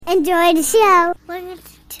enjoy the show. We're going to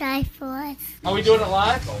try for us. Are we doing it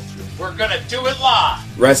live? We're gonna do it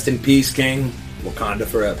live. Rest in peace, King. Wakanda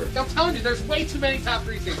forever. I'm telling you, there's way too many top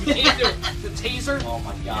 3 things. You can't do it. The taser. Oh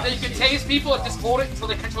my god. You can tase people and just hold it until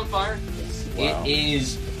they catch on fire. Wow. It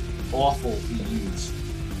is awful to use.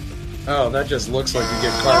 Oh, that just looks like you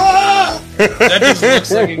get carpal. That just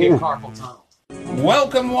looks like you get carpal tunnel.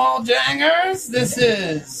 Welcome, wall jangers. This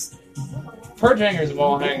is Per Jangers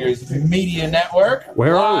Wall Hangers Media Network.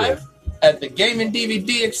 Where are we? Live at the Game and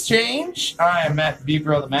DVD Exchange. I am Matt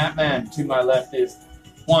Bebro, the Matt Man. To my left is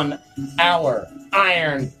 1 hour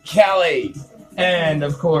Iron Kelly. And,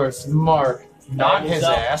 of course, Mark, not his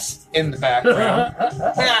ass, in the background.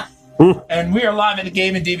 And we are live at the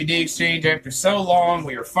Game and DVD Exchange after so long.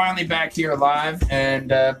 We are finally back here live.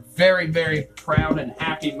 And very, very proud and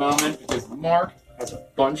happy moment because Mark has a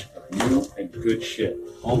bunch of new and good shit.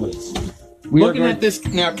 Always. Looking at this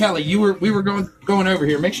now, Kelly, we were going over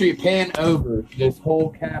here. Make sure you pan over this whole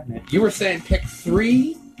cabinet. You were saying pick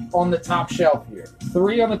 3 on the top shelf here.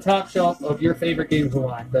 3 on the top shelf of your favorite games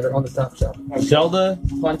alive that are on the top shelf. Zelda,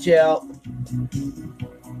 Punch Out.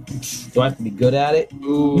 Do I have to be good at it?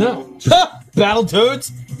 Ooh. No.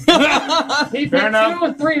 Battletoads? He Fair picked enough. 2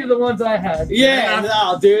 or 3 of the ones I had. Yeah,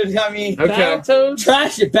 no, dude. I mean, Okay. Battletoads.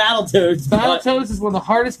 trash it, Battletoads. but- Battletoads is one of the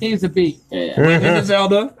hardest games to beat. Yeah, Legend of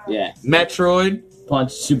Zelda, yeah. Metroid,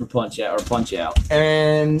 Super Punch Out or Punch Out.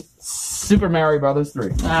 and Super Mario Brothers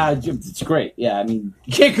 3. It's great. Yeah, I mean,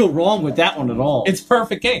 you can't go wrong with that one at all. It's a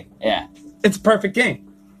perfect game. Yeah. It's a perfect game.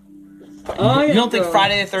 You don't think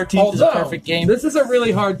Friday the 13th is a Although, perfect game? This is a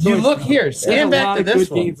really hard choice. You look though. here, There's scan a back lot to of this good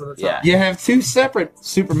one. games on the top. Yeah. You have 2 separate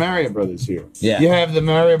Super Mario Brothers here. Yeah. You have the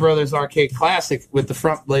Mario Brothers Arcade Classic with the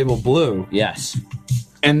front label blue, Yes.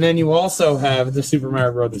 and then you also have the Super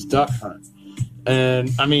Mario Brothers Duck Hunt.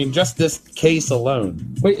 And I mean, just this case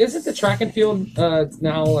alone. Wait, isn't the track and field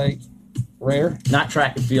now like rare? Not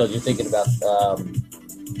track and field. You're thinking about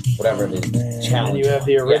whatever it is. And Challenge. you have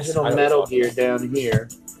the Yes, original I know Metal what you're Gear down here.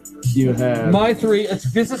 You have My 3.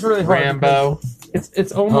 This is really hard. Rambo, because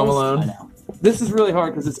It's Home almost. I Alone. know. This is really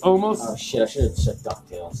hard because it's almost. Oh shit! I should have said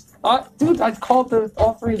DuckTales. Dude, I called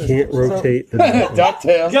all 3 of them. Can't rotate the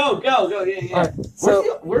DuckTales. Go! Yeah. All right,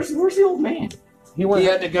 so Where's the old man? he went. He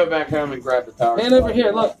had to go back home and grab the power. And over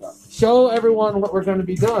here, look. Show everyone what we're going to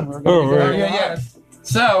be doing. We're going to be doing right. Yeah. live.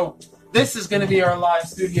 So, this is going to be our live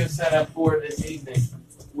studio setup for this evening.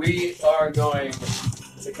 We are going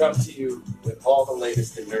to come to you with all the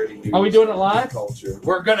latest and nerdy news. Are we doing it live? and culture.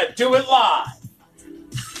 We're going to do it live.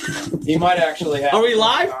 He might actually have. Are we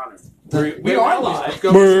live? We are live.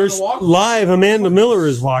 Go We're to the walk- live. Amanda Miller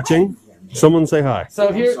is watching. Someone say hi.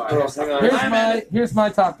 So here, Oh, sorry. Hang on. here's my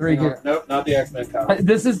top 3 Hang on. here. Nope, not the X-Men comic.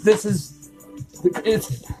 This is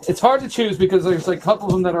it's hard to choose because there's like a couple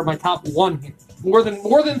of them that are my top 1 here. More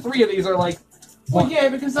than 3 of these are like. Well, yeah,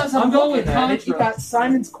 because that's I'm going with at it. You Contra. got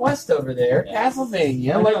Simon's Quest over there, Yeah.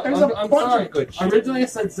 Castlevania. I Like, know, there's I'm a bunch sorry. of good shit. Originally I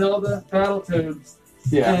said Zelda, Battletoads,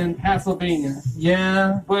 Yeah. and Castlevania.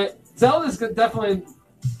 Yeah. But Zelda's definitely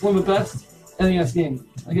one of the best NES games.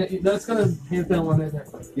 That's gonna hands down one right there.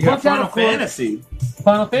 You got Punch Out, Final of course. Fantasy.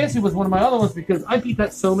 Final Fantasy was one of my other ones because I beat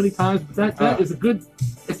that so many times. But that is a good.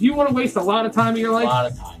 If you want to waste a lot of time in your A life, lot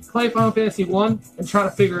of time. play Final Fantasy 1 and try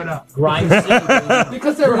to figure it out. Grind City.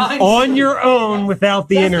 Because they're On your own without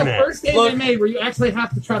the That's internet. the first game Look. they made where you actually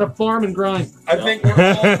have to try to farm and grind. I think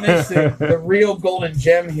we're all missing the real golden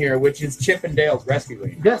gem here, which is Chip and Dale's Rescue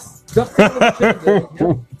League. Yes. Just yeah.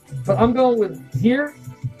 But I'm going with here.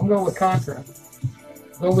 I'm going with Contra.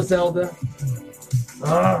 Going with Zelda.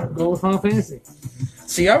 Go with Final Fantasy.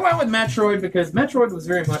 See, I went with Metroid because Metroid was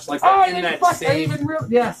very much like Oh, in yeah, that fuck, I same. even real.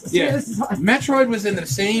 Yes. See, Yeah. this is Metroid was in the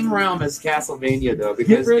same realm as Castlevania, though,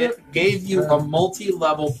 because rid it gave you a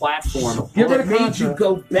multi-level platform Get rid that of made Contra. you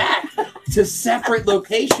go back to separate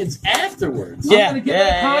locations afterwards. Yeah, I'm gonna get rid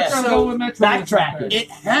of Contra and So, go with Metroid. backtracking. It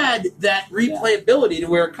had that replayability to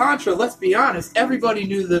where Contra, let's be honest, everybody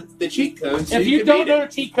knew the cheat codes. So If you could don't beat know the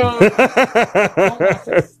cheat code, don't watch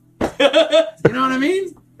this. it. You know what I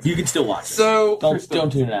mean? You can still watch it. So,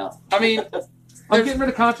 Don't tune it out. I mean, I'm getting rid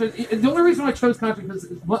of Contra. The only reason I chose Contra is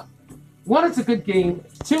because one, it's a good game.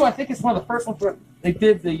 2, I think it's one of the first ones where they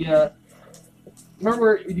did the. Remember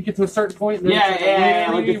where you get to a certain point? And then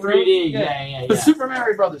it's Like the 3D. Yeah. the Super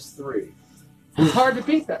Mario Brothers 3. It's hard to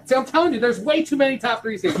beat that. See, I'm telling you, there's way too many top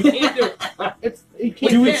 3s here. You can't do it. You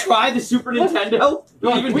can't. Do we try the Super Nintendo?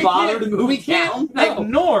 Don't even we bother can't- to move we it can't down? No.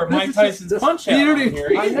 ignore This Mike is Tyson's just- punch out on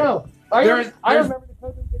here. I know. I remember the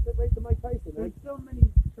code to get the right to Mike Tyson. There's so many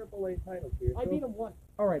AAA titles here. I beat him once.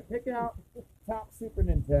 All right, pick out top Super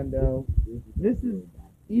Nintendo. This is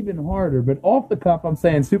even harder, but off the cuff, I'm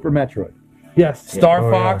saying Super Metroid. Yes. Star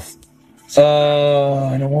Oh, Fox.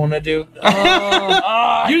 I don't want to do.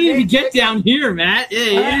 You didn't even get down here, Matt.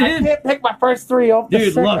 Yeah, I can't pick my first three off the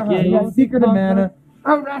Dude, second. look, yeah, You got yeah. Secret of Mana.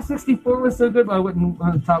 Oh, that 64 was so good, but I wouldn't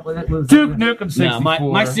on the top of it. Was Duke Nukem 64.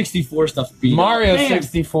 No, my 64 stuff's beat. Mario Man,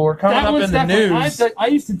 64 coming that up was in the definitely. news. I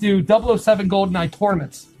used to do 007 GoldenEye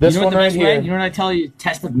tournaments. This You know one what the right best way? here. You know what I tell you?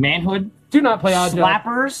 Test of manhood, Do not play odd job.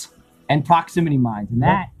 slappers, and proximity mines. And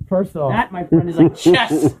that, First off, my friend, is like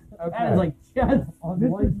chess. okay. That is like chess.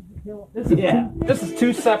 This is, Yeah. This is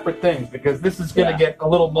two separate things because this is going to Yeah. get a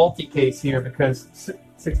little multi-case here because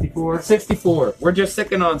 64. 64. We're just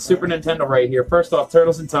sticking on Super Nintendo right here. First off,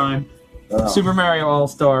 Turtles in Time, Super Mario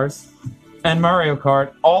All-Stars, and Mario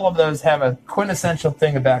Kart. All of those have a quintessential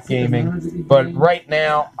thing about gaming. But right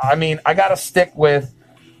now, I mean, I got to stick with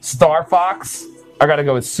Star Fox. I got to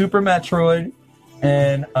go with Super Metroid.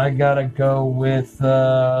 And I got to go with...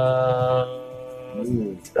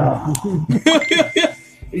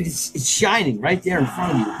 It's shining right there in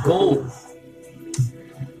front of you. Gold.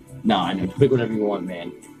 No, I know. Pick whatever you want,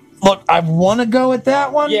 man. Look, I want to go with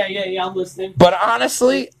that one. Yeah. I'm listening. But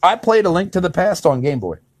honestly, I played A Link to the Past on Game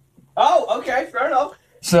Boy. Oh, okay. Fair enough.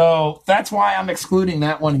 So that's why I'm excluding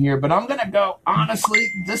that one here. But I'm going to go, honestly,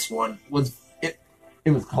 this one was,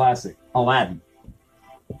 it was classic. Aladdin.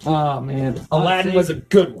 Oh man, Aladdin was a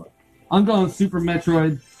good one. I'm going Super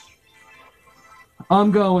Metroid.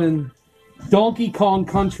 I'm going Donkey Kong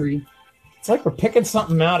Country. It's like we're picking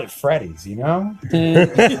something out at Freddy's, you know? And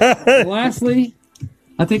lastly,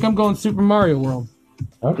 I think I'm going Super Mario World.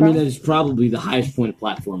 Okay. I mean, that is probably the highest point of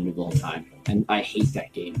platforming of all time, and I hate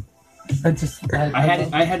that game. I just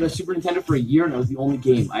I had a Super Nintendo for a year, and it was the only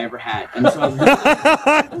game I ever had. And so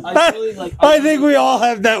I think we all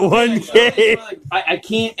have that one game. I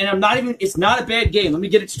can't, and I'm not even. It's not a bad game. Let me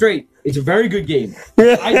get it straight. It's a very good game.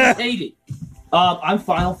 I just hate it. I'm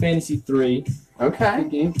Final Fantasy 3. Okay.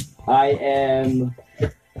 Game. I am.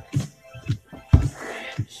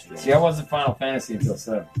 See, I wasn't Final Fantasy until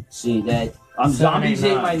 7. See that. I'm 7, Zombies 8,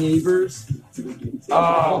 Ate 9. My Neighbors.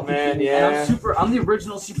 Oh, man, yeah. And I'm the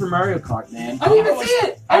original Super Mario Kart, man. I didn't even see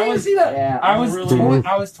it. I didn't even see that. Yeah, I was really.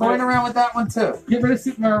 toying around with that one, too. Get rid of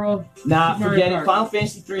Super Mario World. Nah, Mario forget Kart. it. Final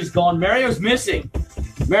Fantasy 3 is gone. Mario's missing.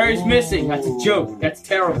 Mario's missing. That's a joke. That's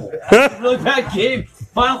terrible. That's a really bad game.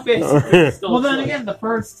 Final Fantasy 3 is still Well, a then choice. again, the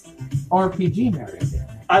first RPG Mario game.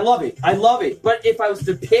 I love it. I love it. But if I was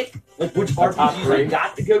to pick like which top RPGs I three.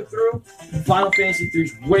 got to go through, Final Fantasy 3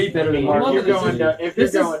 is way better than Mario. love it. If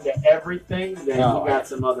This you're is- going to everything, then No. you got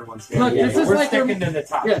some other ones. Look, Yeah, this is we're like sticking to the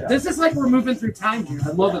top. Yeah, shelf. this is like we're moving through time here.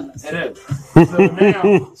 I love it. It is. So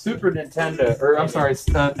now, Super Nintendo, or I'm sorry,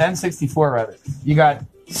 N64 rather. You got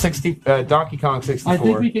Donkey Kong 64. I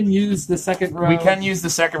think we can use the second row. We can use the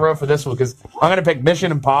second row for this one because I'm going to pick Mission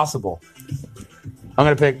Impossible. I'm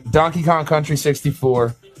going to pick Donkey Kong Country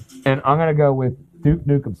 64, and I'm going to go with Duke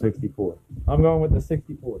Nukem 64. I'm going with the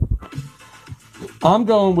 64. I'm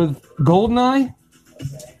going with GoldenEye.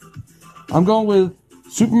 I'm going with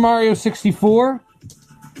Super Mario 64.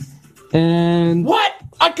 And What?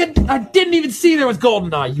 I didn't even see there was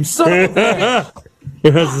GoldenEye. You son of a bitch.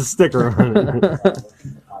 It has a sticker on it.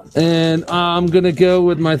 and I'm gonna go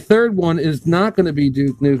with my third one is not gonna be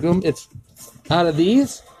Duke Nukem. It's out of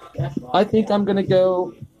these. I think I'm gonna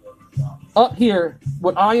go up here.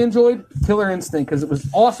 What I enjoyed, Killer Instinct, because it was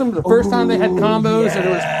awesome. The first time they had combos and it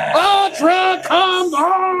was Ultra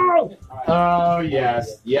Combo. Oh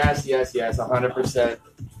yes, 100%.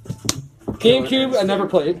 GameCube, I never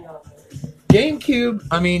played. GameCube.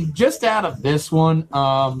 I mean, just out of this one,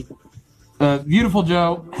 Beautiful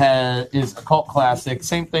Joe is a cult classic.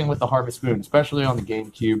 Same thing with the Harvest Moon, especially on the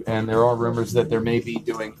GameCube. And there are rumors that there may be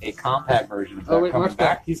doing a compact version of that Oh wait, coming watch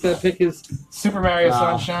back. back. He's gotta pick his. Super Mario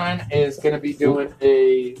Sunshine is going to be doing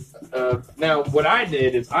a. Now, what I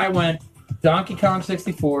did is I went Donkey Kong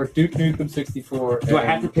 64, Duke Nukem 64. Do I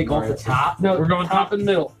have and to pick off Mario the top? No, We're going top and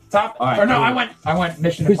middle. Top. All right, or no, cool. I went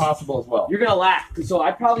Mission Impossible as well. You're gonna laugh. So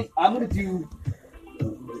I'm gonna do.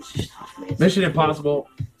 Mission Impossible.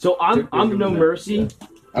 So I'm No Mercy.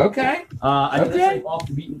 Okay. I think Okay. that's like off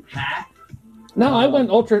the beaten path. No, I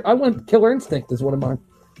went Killer Instinct is one of mine.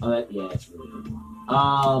 Yeah, that's really good.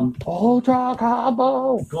 Ultra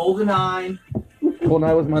Combo. GoldenEye.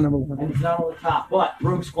 GoldenEye was my number one. And it's not on the top, but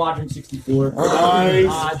Rogue Squadron 64.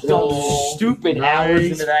 Nice. Dumped stupid hours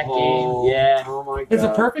into that game. Yeah. Oh my god. Is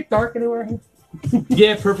it Perfect Dark anywhere here?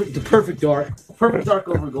 Yeah, perfect. The Perfect Dark. Perfect Dark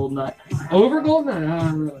over GoldenEye. Over GoldenEye? No, I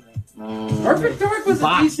don't really know. Perfect Dark was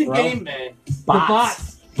Bots, a decent bro. game, man.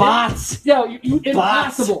 Bots. Bots. Yo,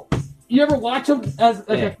 impossible. You ever watch them as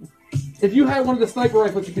like Yeah. if you had one of the sniper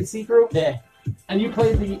rifles you could see through? Yeah. and you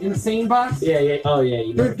play the Insane box, Yeah, yeah. Oh, yeah.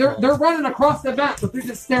 You know they're running across the map, but they're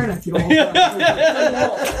just staring at you the whole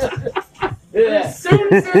time. As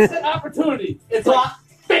soon as there's an opportunity, it's like,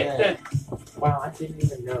 Yeah. Wow, I didn't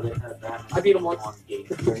even know they had that. I beat them once. Game.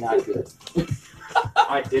 They're not good.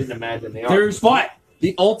 I didn't imagine they are. There's But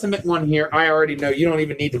the ultimate one here, I already know. You don't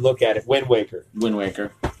even need to look at it. Wind Waker. Wind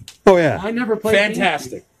Waker. Oh yeah. I never played.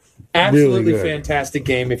 Fantastic. Absolutely Really good. fantastic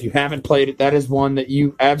game. If you haven't played it, that is one that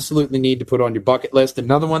you absolutely need to put on your bucket list.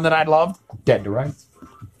 Another one that I loved, Dead to Rights.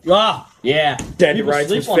 Ah, yeah. Dead to People Rights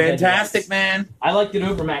sleep was on Dead to fantastic, Rights. man. I liked it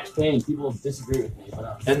over Max Payne. People disagree with me.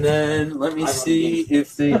 But, And then let me I love see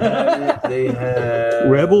if they have it. They have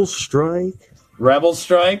Rebel Strike. Rebel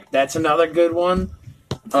Strike. That's another good one.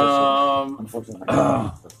 unfortunately.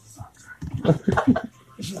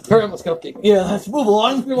 Hurry up, let's go. Yeah, let's move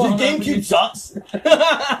on. The on. GameCube sucks.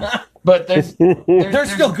 But There's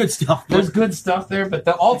still good stuff. there's good stuff there, but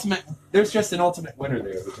there's just an ultimate winner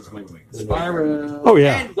there, which is Wind Waker. Spyro. Oh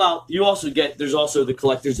yeah. And, well, there's also the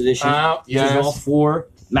collector's edition. Yes. There's all 4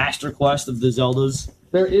 Master Quest of the Zeldas.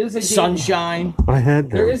 There is a game. Sunshine. I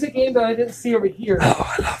had There them. is a game that I didn't see over here.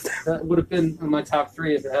 Oh, I love them. That would have been in my top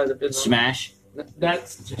 3 if it hadn't been. Smash.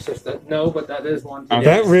 That's just that. No, but that is one. Okay.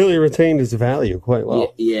 That really retained its value quite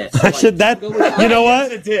well. Yeah. I should that. You know what?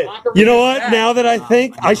 It did. You know what? Now that I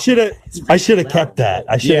think, I should have kept that.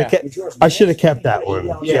 I should have kept that one.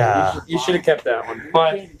 Yeah. You should have kept that one.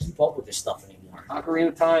 But can't keep up with this stuff anymore. Ocarina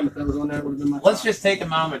of Time, if that was on there, would have been my. let's just take a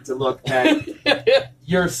moment to look at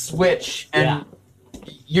your Switch and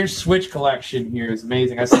your Switch collection here is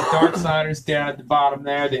amazing. I see Darksiders down at the bottom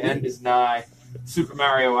there. The end is nigh. Super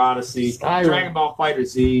Mario Odyssey, Skyrim. Dragon Ball Fighter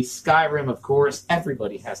Z, Skyrim, of course.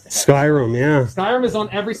 Everybody has to have it. Skyrim, yeah. Skyrim is on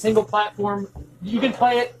every single platform. You can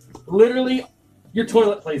play it. Literally, your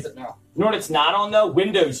toilet plays it now. You know what it's not on, though?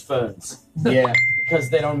 Windows phones. Yeah, Because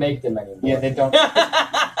they don't make them anymore. yeah, they don't.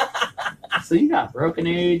 So you got Broken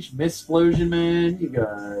Age, Missplosion Man, you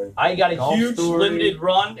got I got a Golf huge Story. limited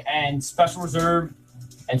run and special reserve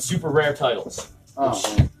and super rare titles.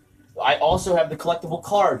 I also have the collectible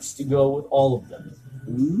cards to go with all of them.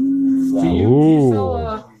 Do you Ooh.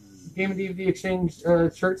 sell Game and DVD Exchange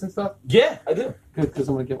shirts and stuff? Yeah, I do. Good, because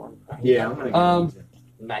I'm gonna get one. yeah. I'm gonna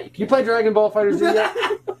Matt, you You play Dragon Ball Fighter Z yet?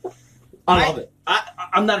 I love it.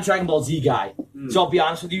 I'm not a Dragon Ball Z guy, so I'll be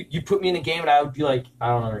honest with you. You put me in a game and I would be like, I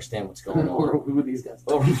don't understand what's going Or on. who are these guys?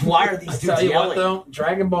 Or why are these I dudes tell you what, yelling? though,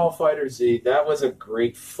 DragonAll Fighter Z, that was a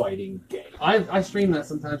great fighting game. I stream that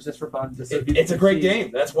sometimes just for fun. Just so people It's a can great see.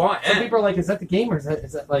 game. That's why. Some And people are like, "Is that the game or is that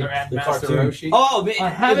like?" they're at the Master cartoon. Roshi. Oh, man, I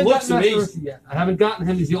haven't it looks gotten Master amazing. Roshi yet. I haven't gotten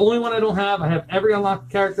him. He's the only one I don't have. I have every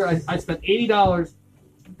unlocked character. I spent $80.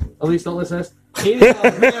 At least don't listen to this.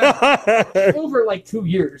 $80 over like 2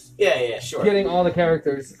 years Yeah, sure. getting all the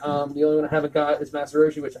characters. The only one I haven't got is Master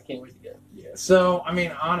Roshi, which I can't wait to get. Yeah. So, I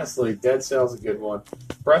mean, honestly, Dead Cell's a good one.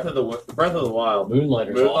 Breath of the Wild.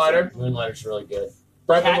 Moonlighter's Moonlighter? awesome. Moonlighter's really good.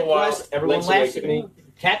 Breath Cat of the Wild. Quest, everyone Link's laughs at Awakening. me.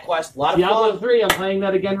 Cat Quest, a lot of Diablo fun. 3, I'm playing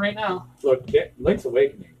that again right now. Look, Link's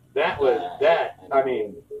Awakening. That was that. I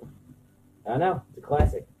mean, I know, it's a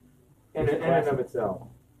classic. in and of itself.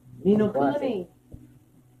 Nino Kuni.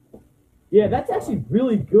 Yeah, that's actually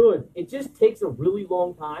really good. It just takes a really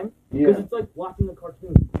long time because it's like watching a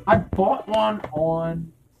cartoon. I bought one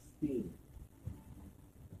on Steam.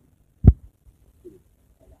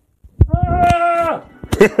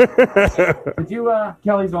 Did you,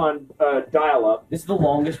 Kelly's on dial-up. This is the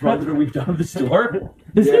longest run through we've done of the store.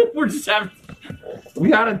 Yeah. We're just having. We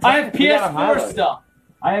got I have PS4 stuff.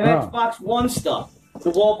 I have Xbox One stuff. The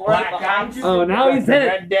wall right behind you. Oh, now he's in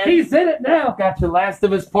it. He's in it now. Got your Last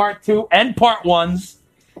of Us Part 2 and Part 1s.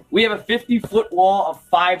 We have a 50-foot wall of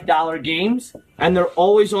 $5 games, and they're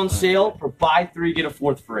always on sale for buy 3 get a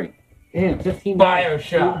 4th free. Damn, 15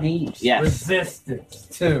 Bioshock. games. Yes. Resistance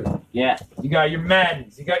 2. Yeah. You got your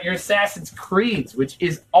Maddens. You got your Assassin's Creeds, which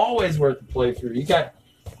is always worth the playthrough. You got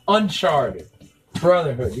Uncharted,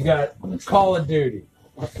 Brotherhood. You got Call of Duty.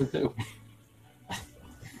 You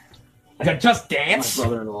got Just Dance. My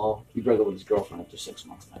brother-in-law, he broke up with his girlfriend after 6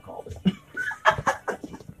 months, and I called it.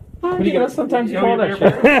 What do you got? Sometimes you call that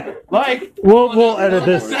shit. Like, we'll edit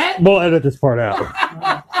this. We'll edit this part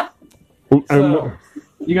out. so,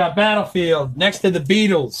 you got Battlefield next to the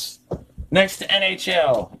Beatles, next to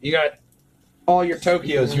NHL. You got all your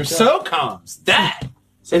Tokyos, your SOCOMs. That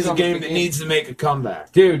is a game that needs to make a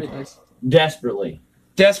comeback. Dude, desperately.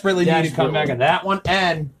 Desperately need a comeback of that one.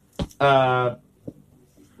 And,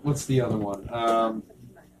 what's the other one?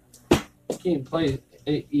 You can't play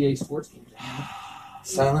EA Sports games.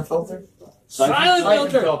 Silent Filter? Silent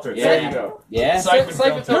Filter. Filter. Yeah. There you go. Yeah. Siphon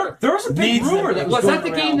Siphon Filter. There was a big Needs rumor it. that Was was that the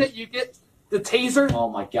going game around. that you get the taser. Oh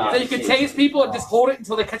my god. So you can tase people and just hold it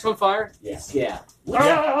until they catch on fire. Yes. Yeah.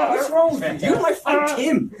 What's wrong with you? You and my friend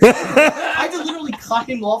Tim. I had to literally cut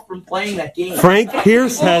him off from playing that game. Frank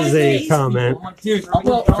Pierce has a comment. Dude,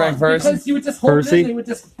 Well, Frank Person. because you would just hold it Percy? in, they would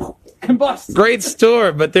just combust. Great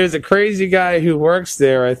store, but there's a crazy guy who works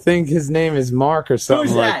there. I think his name is Mark or something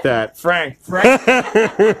Who's like that. Frank.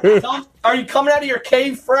 Are you coming out of your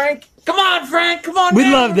cave, Frank? Come on, Frank. Come on. We'd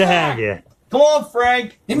man, love we're to back. have you. Come on,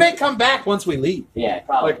 Frank. He may come back once we leave. Yeah,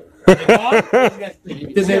 probably. Did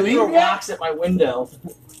they leave throw yet? rocks at my window?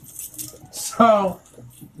 So,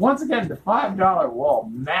 once again, the $5 wall,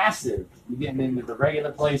 massive. We're getting into the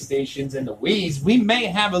regular PlayStations and the Wii's. We may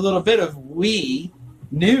have a little bit of Wii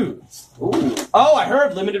news. Ooh. Oh, I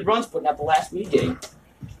heard Limited Run's putting out the last Wii game.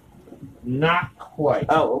 Not quite,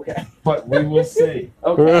 Oh, okay. but we will see.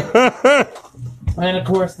 Okay. And of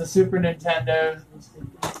course, the Super Nintendo.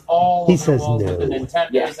 All He of the says walls no. with the Nintendos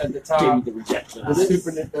Yeah. at the Give me top. the rejection. The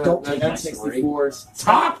Super Don't the take my story. N64's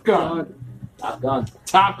Top Gun. Top Gun.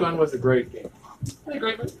 Top Gun was a great game. A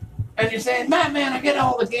great movie. And you're saying, man, I get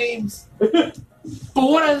all the games. But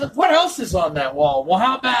what else is on that wall? Well,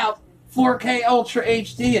 how about 4K Ultra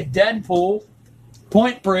HD at Deadpool,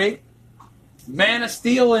 Point Break, Man of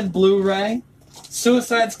Steel in Blu-ray,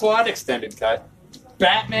 Suicide Squad extended cut,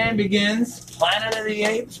 Batman Begins, Planet of the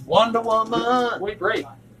Apes, Wonder Woman. Wait, break.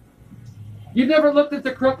 You never looked at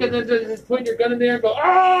the crook and then just point your gun in there and go,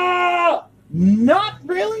 ah! Not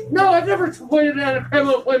really. No, I've never pointed at a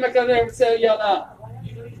criminal, point my gun there and say, yell out.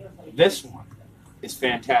 This one is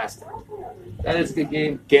fantastic. That is a good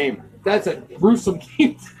game. Game. That's a gruesome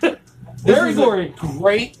game. Very gory.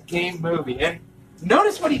 Great game movie. And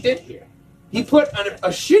notice what he did here. He put a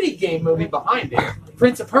shitty game movie behind it.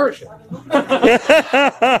 Prince of Persia.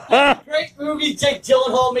 Great movie. Jake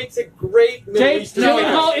Gyllenhaal makes a great movie. Jake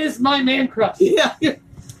Gyllenhaal is my man crush. Yeah.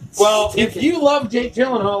 Well, if you love Jake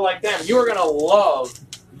Gyllenhaal like them, you are going to love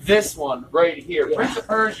this one right here. Yeah. Prince of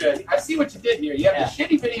Persia. I see what you did here. You have Yeah. the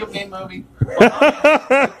shitty video game movie.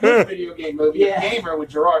 The good video game movie. Yeah. A Gamer with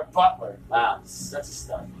Gerard Butler. Wow, that's a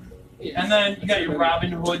stunt. And then you got your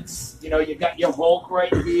Robin Hoods. You know, you got your Hulk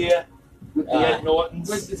right here with the Ed Nortons.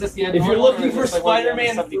 Is this the end If of you're it, looking or is for this like one of the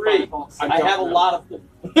Spider-Man 75 3, Hulks? I don't have a know. lot of them.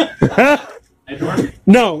 Ed Norton.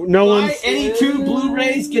 No Buy one's. any 2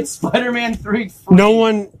 Blu-rays, get Spider-Man 3 free. No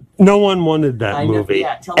one wanted that I know, movie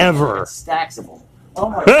yeah, tell me ever. it's Stacks of them. Oh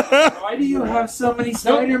my God. Why do you have so many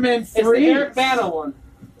Spider-Man It's the 3? Eric Bana one.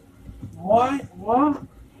 What?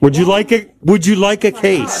 Would you like a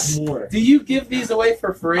case? More. Do you give these away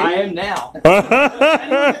for free? I am now. Anyone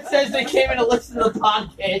that says they came in to listen to the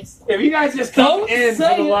podcast. If you guys just come Don't in for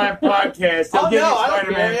say the it. live podcast, Oh, I'll give no, you I don't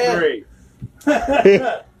Spider-Man care, 3.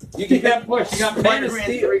 You can get push. You got Man of Spider-Man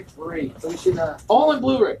Steel. 3 free. So we should All in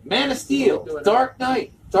Blu-ray. Man of Steel, Dark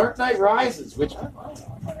Knight Rises, which I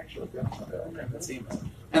might actually go. I haven't seen that.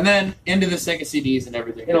 And then into the Sega CDs and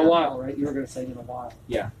everything. in a while, right? You were going to say in a while.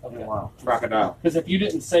 Yeah. Okay. Wow. Crocodile. Because if you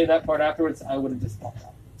didn't say that part afterwards, I would have just walked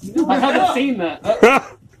out. I haven't seen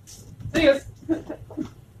that. See us.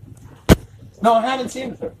 No, I haven't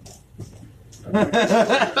seen it.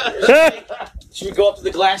 Should we go up to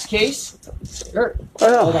the glass case? Sure.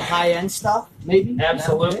 All the high-end stuff, maybe?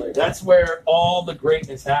 Absolutely. That's where all the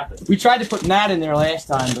greatness happens. We tried to put Matt in there last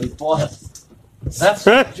time, but he bought us. That's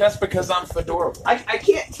just because I'm fedorable. I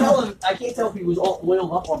can't tell him. I can't tell if he was all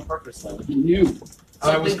oiled up on purpose though. He knew.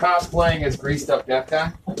 I was cosplaying as Greased Up Death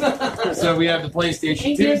Guy. So we have the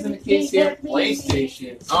PlayStation 2s in the case here.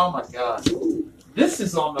 PlayStation. Oh my god. This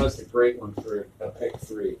is almost a great one for a pick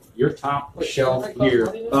 3. Your top shelf here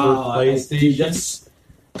for PlayStation.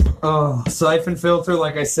 Oh, Siphon Filter,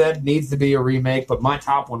 like I said, needs to be a remake, but my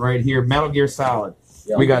top one right here, Metal Gear Solid.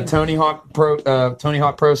 We got Tony Hawk Pro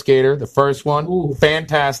Skater, the first one. Ooh.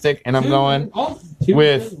 Fantastic. And I'm going Two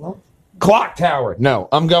with- as well. Clock Tower. No,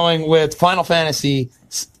 I'm going with Final Fantasy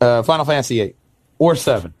 8 or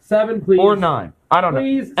 7 7, please. or 9. I don't know.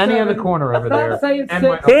 Please, Any 7. other corner over there. Stop saying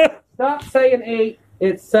And 6. Stop saying 8.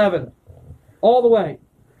 It's 7. All the way.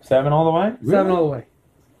 7 all the way? 7 all the way.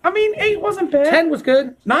 I mean, 8 wasn't bad. 10 was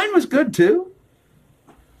good. 9 was good too.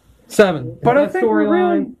 7. But I That think we're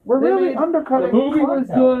storyline. really The undercutting. movie was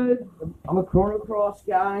good. I'm a Chrono Cross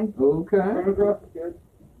guy. Okay. Chrono Cross was good.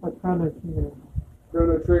 What kind of,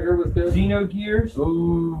 Chrono Trigger was good. Xenogears.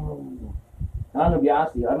 Ooh. I don't know, to be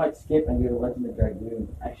honest with you, I might skip and go to Legend of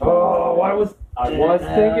Dragoon. Actually, Oh, I was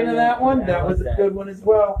thinking of that one. That was a good one as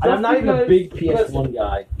well. And I'm not even a big because- PS1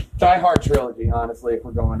 guy. Die Hard trilogy, honestly, if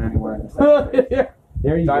we're going anywhere.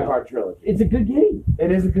 There you Die go. Hard trilogy. It's a good game.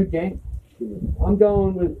 It is a good game. I'm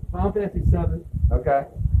going with Final Fantasy 7. Okay.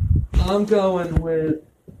 I'm going with.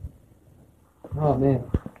 Oh man.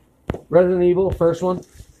 Resident Evil, first one.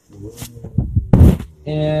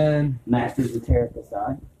 And Masters of Terra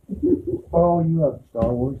Casai. oh, you have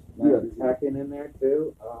Star Wars. You have Tekken in there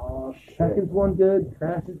too. Oh, Tekken's one good.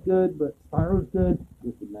 Crash is good, but Spyro's good.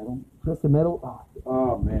 Twisted Metal. Twisted Metal.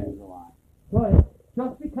 Oh man. But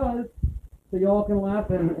just because, so y'all can laugh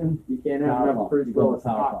and You can't have enough fruit to go with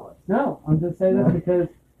chocolate. no, I'm just saying this because,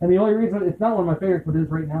 and the only reason it's not one of my favorites, but it is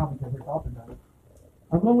right now because they're talking about it.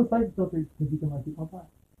 I'm going with Taser filters because you can like keep on fire.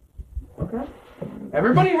 Okay.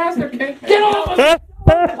 Everybody has their cake. Get off of it!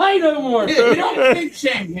 Play no more. We don't kink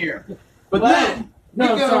shame here. But then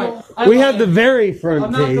No, we go, sorry. We have the very I'm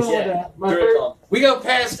front not case. going with that. My favorite, we go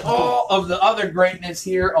past all of the other greatness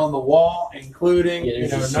here on the wall, including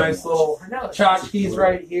nice little tchotchkes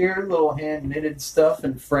right here, little hand knitted stuff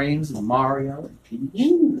and frames of Mario and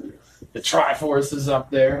Peach. The Triforce is up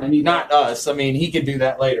there. Not us. I mean, he could do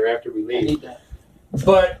that later after we leave.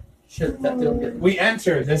 But we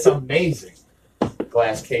enter this amazing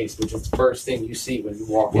glass case, which is the first thing you see when you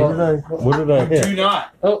walk in. What did I hit? Do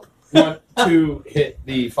not want to hit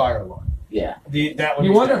the fire alarm. Yeah. That would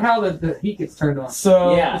you be wonder bad. how the heat gets turned on.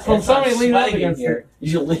 So Yeah. From it's like somebody leaning up sweating in against here.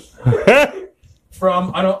 Usually.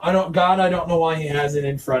 from I don't know why he has it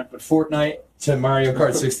in front, but Fortnite to Mario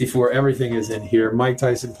Kart 64, everything is in here. Mike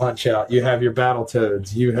Tyson Punch Out. You have your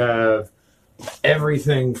Battletoads. You have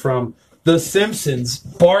everything from The Simpsons,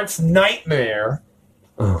 Bart's Nightmare.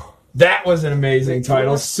 Oh. That was an amazing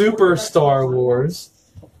title. Super Star Wars,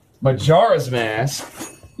 Majora's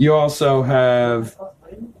Mask. You also have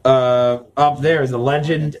up there is the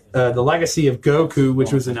the Legacy of Goku,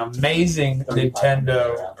 which was an amazing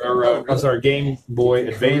Nintendo, Game Boy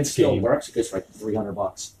Advance game. Works. It goes for like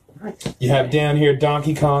 $300. You have down here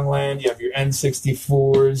Donkey Kong Land. You have your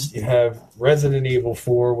N64s. You have Resident Evil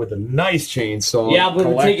 4 with a nice chainsaw. Yeah, I'm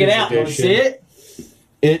going to take it out. You want to see it?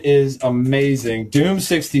 It is amazing. Doom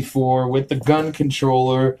 64 with the gun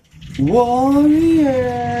controller.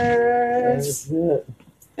 Warriors.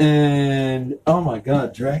 And oh my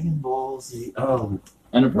god, Dragon Ball Z. Oh,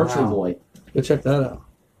 And a Virtual Boy. Go check that out.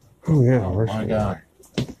 Oh yeah. oh my god.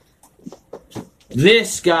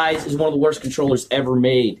 This, guys, is one of the worst controllers ever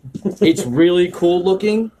made. It's really cool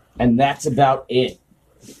looking, and that's about it.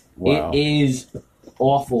 Wow. It is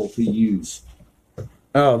awful to use.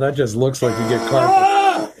 Oh, that just looks like you get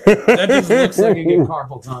carpal. That just looks like you get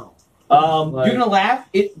carpal tunnel. You're gonna laugh.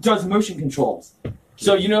 It does motion controls.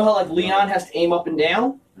 So you know how like Leon has to aim up and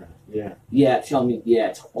down? Yeah. Yeah, tell me. Yeah,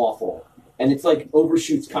 it's awful, and it's like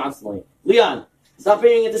overshoots constantly. Leon, stop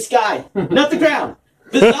aiming at the sky, not the ground.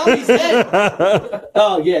 The zombie's dead.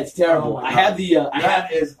 Oh yeah, it's terrible. I have the.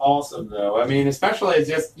 That is awesome, though. I mean, especially it's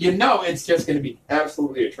just it's just going to be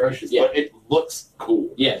absolutely atrocious, Yeah. but it looks cool.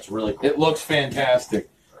 Yeah, it's really cool. It looks fantastic,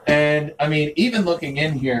 and I mean, even looking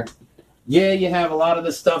in here, yeah, you have a lot of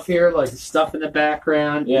the stuff here, like the stuff in the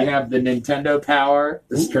background. Yeah. You have the Nintendo Power,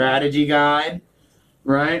 the strategy guide,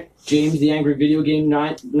 right? James, the angry video game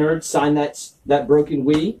nerd, signed that broken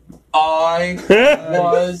Wii. I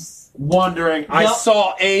was wondering. I Yup.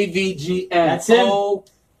 saw AVGN. That's him. Oh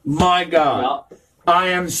my god. Yup. I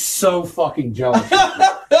am so fucking jealous.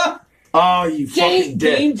 Oh, you fucking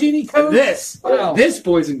dick. Game Genie code? This,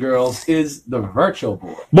 boys and girls, is the Virtual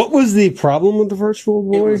Boy. What was the problem with the Virtual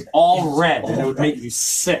It Boy? was all red, and it would make you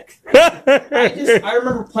sick. I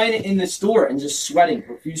remember playing it in the store and just sweating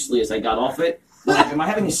profusely as I got off it. Like, am I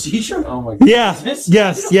having a seizure? Oh my god. Yeah. Yes.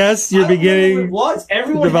 You're I don't know what it beginning. was.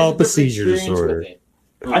 Everyone to develop has a seizure different experience disorder. with it.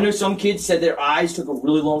 I know some kids said their eyes took a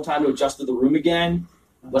really long time to adjust to the room again,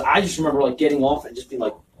 but I just remember like getting off and just being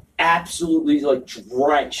like absolutely like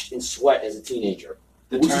drenched in sweat as a teenager,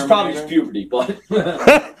 which is probably just puberty. But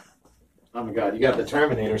Oh my god, you got the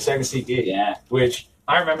Terminator Sega CD. yeah, Which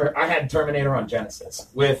I remember I had Terminator on Genesis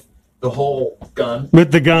with the whole gun.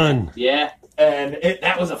 With the gun. yeah, And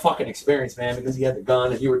that was a fucking experience, man, because you had the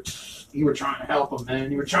gun and you were trying to help them, man.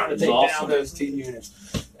 You were trying to take awesome. down those T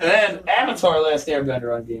units. And then Avatar Last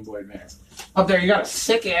Airbender on Game Boy Advance. Up there, you got a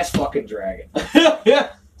sick-ass fucking dragon.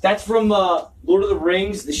 that's from Lord of the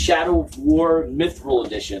Rings: The Shadow of War Mithril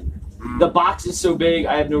Edition. The box is so big,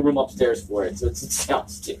 I have no room upstairs for it, so it's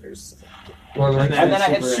downstairs. Lord of the Rings And then I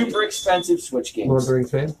had fan? super expensive Switch games. Lord of the Rings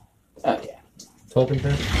fan? Oh yeah. Tolkien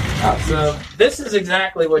fan? So this is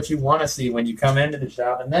exactly what you want to see when you come into the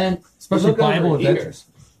shop. And then Especially look over Bible here. Adventures.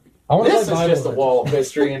 I want to This is play Bible just a Adventures. wall of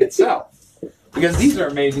history in itself. Because these are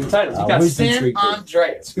amazing titles. You got Always been San intrigued.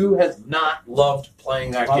 Andreas. Who has not loved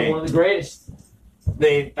playing that Probably game? one of the greatest.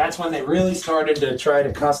 That's when they really started to try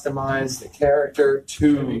to customize the character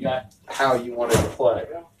to how you wanted to play.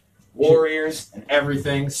 Warriors and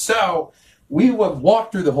everything. So we have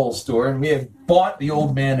walked through the whole store and we have bought the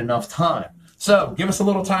old man enough time So give us a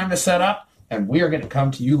little time to set up, and we are going to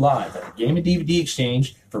come to you live at the Game and DVD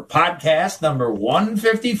Exchange for podcast number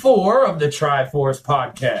 154 of the Triforce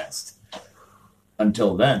Podcast.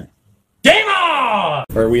 Until then, game on!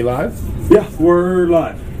 Are we live? Yeah, we're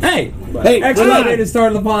live. Hey! Hey, Excellent we're way to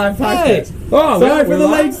start the podcast. Hey. Oh, Sorry for the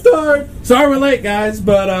late start. Sorry we're late, guys,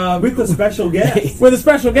 but With a special guest. with a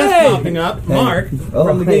special guest popping up, Mark,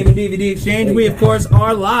 from the Game and DVD Exchange. We, of course,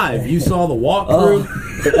 are live. You saw the walkthrough.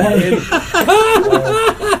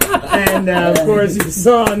 And, of course, you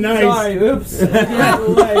saw a nice... Sorry, oops.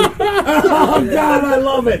 Oh, God, I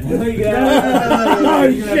love it.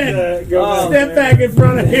 Oh, shit. Step back in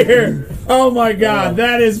front of here. Oh, my God,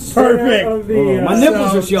 that is perfect. My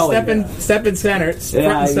nipples are showing. Step in center. Front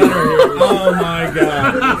Yeah, and center here. Oh, my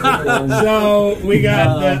God. So, we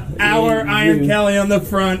got our Iron Kelly on the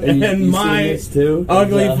front and my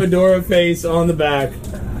ugly fedora face on the back.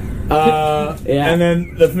 And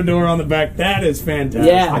then the fedora on the back. That is fantastic.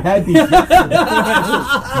 Yeah. I had these.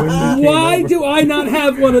 Why do I not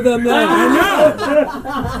have one of them now?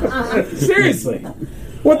 I know. Seriously.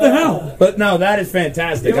 What the hell? But no, that is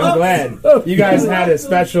fantastic. I'm glad you guys had a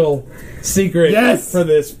special secret for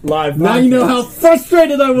this live podcast. Now you know how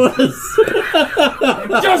frustrated I was.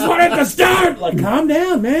 Just wanted to start. Like, calm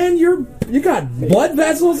down, man. You got blood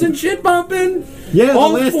vessels and shit bumping. Yeah, the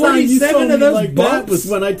all last 47 time you saw of me those like bumps. that was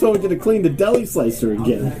when I told you to clean the deli slicer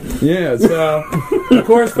again. Yeah, so, of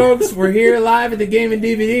course, folks, we're here live at the Game and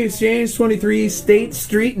DVD Exchange, 23 State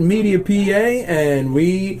Street in Media, PA, and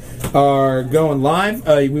we are going live.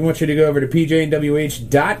 We want you to go over to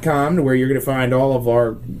pjnwh.com, where you're going to find all of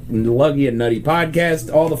our Luggy and Nutty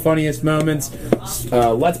podcast, all the funniest moments,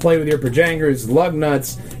 Let's Play with Your Pajangers, Lug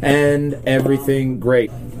Nuts, and everything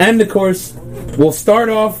great. And, of course, we'll start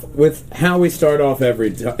off with how we start off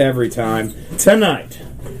every time. Tonight,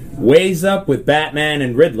 Ways Up with Batman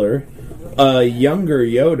and Riddler, a younger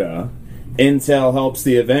Yoda, Intel Helps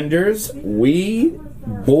the Avengers, Wee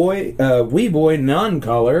Boy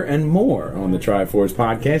Non-Color, and more on the Triforce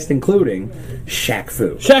podcast, including Shaq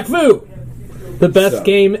Fu. Shaq Fu, the best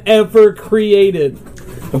game ever created.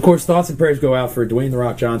 Of course, thoughts and prayers go out for Dwayne "The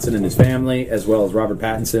Rock" Johnson and his family, as well as Robert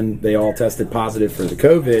Pattinson. They all tested positive for the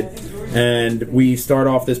COVID. And we start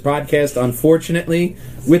off this podcast, unfortunately,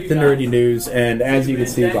 with the nerdy news. And as you can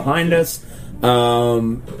see behind us,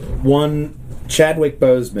 one Chadwick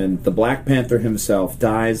Boseman, the Black Panther himself,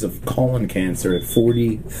 dies of colon cancer at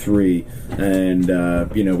 43. And,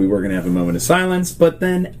 we were going to have a moment of silence, but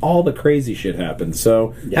then all the crazy shit happened.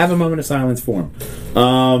 So have a moment of silence for him.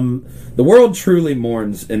 The world truly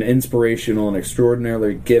mourns an inspirational and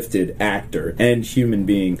extraordinarily gifted actor and human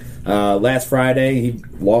being. Last Friday, he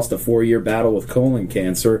lost a 4-year battle with colon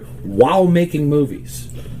cancer while making movies.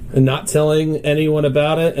 And not telling anyone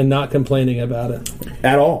about it and not complaining about it.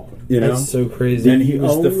 At all. That's so crazy. And he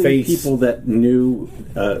was the only face. people that knew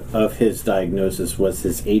of his diagnosis was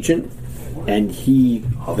his agent, and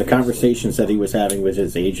the conversations that he was having with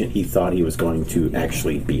his agent, he thought he was going to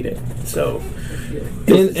actually beat it. So,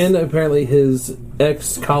 and apparently his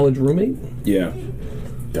ex-college roommate? Yeah.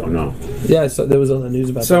 don't know. Yeah, so there was on the news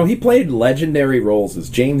about that. So he played legendary roles as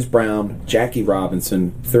James Brown, Jackie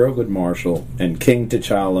Robinson, Thurgood Marshall, and King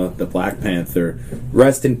T'Challa, the Black Panther.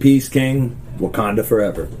 Rest in peace, King. Wakanda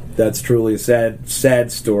forever. That's truly a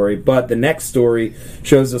sad story. But the next story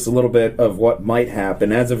shows us a little bit of what might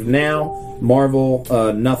happen. As of now, Marvel,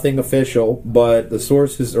 nothing official, but the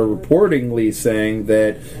sources are reportedly saying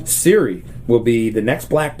that Siri will be the next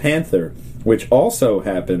Black Panther, which also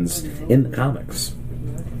happens in the comics.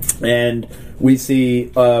 And we see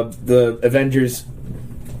the Avengers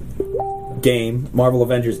game, Marvel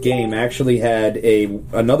Avengers game, actually had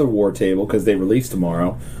another war table because they release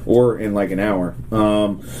tomorrow or in like an hour.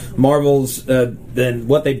 Marvel's then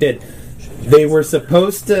what they did, they were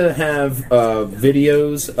supposed to have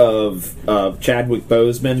videos of Chadwick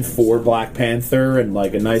Boseman for Black Panther and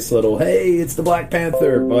like a nice little hey, it's the Black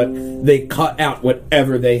Panther, but they cut out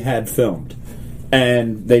whatever they had filmed.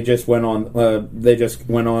 And they just went on.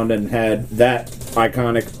 And had that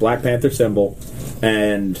iconic Black Panther symbol,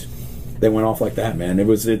 and they went off like that. Man,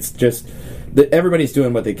 it's just everybody's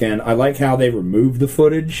doing what they can. I like how they removed the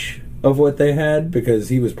footage of what they had because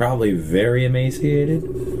he was probably very emaciated.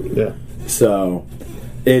 Yeah. So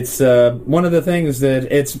it's one of the things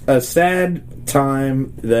that it's a sad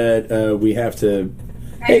time that we have to.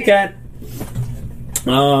 Hey, Kat.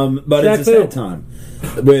 But it's a sad time.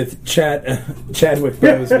 With Chadwick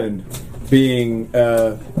Boseman being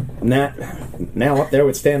now up there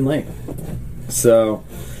with Stan Lee. So,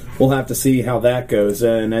 we'll have to see how that goes.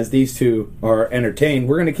 And as these two are entertained,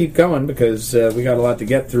 we're going to keep going because we got a lot to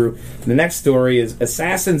get through. The next story is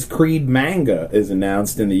Assassin's Creed manga is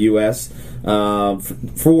announced in the U.S.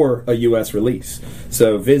 For a U.S. release.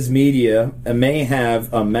 So Viz Media may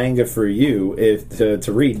have a manga for you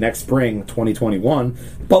to read next spring 2021.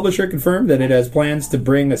 The publisher confirmed that it has plans to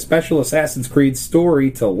bring a special Assassin's Creed story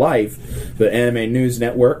to life. The Anime News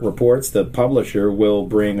Network reports the publisher will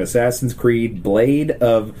bring Assassin's Creed Blade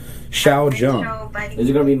of Xiaojun. Is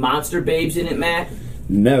there going to be monster babes in it, Matt?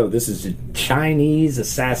 No, this is a Chinese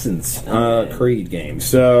Assassin's Creed game.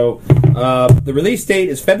 So, the release date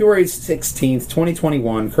is February 16th,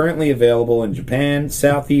 2021. Currently available in Japan,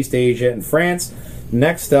 Southeast Asia, and France.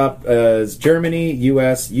 Next up is Germany,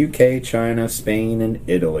 US, UK, China, Spain, and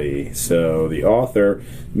Italy. So, the author,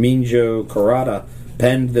 Minjo Kurata,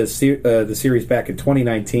 penned the series back in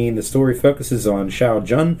 2019. The story focuses on Xiao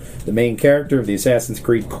Jun, the main character of the Assassin's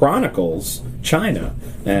Creed Chronicles China,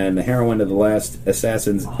 and the heroine of the last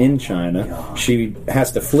assassins in China. She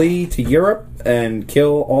has to flee to Europe and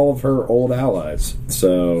kill all of her old allies.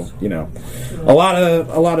 So, you know, a lot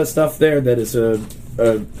of stuff there that is a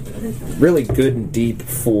really good and deep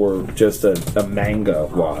for just a manga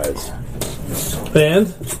wise. And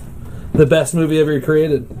the best movie ever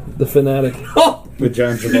created, The Fanatic. With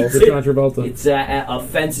John Travolta. With John Travolta. It's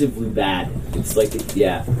offensively bad. It's like,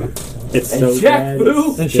 yeah. It's And so Shaq bad.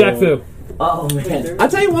 Fu. And Shaq Fu. Oh, man. I'll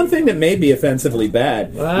tell you one thing that may be offensively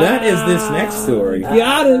bad. That is this next story.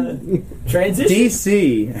 Got it. Transition.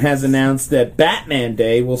 DC has announced that Batman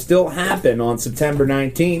Day will still happen on September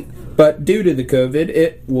 19th, but due to the COVID,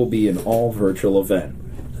 it will be an all-virtual event.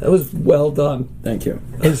 That was well done. Thank you.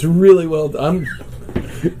 It's really well done.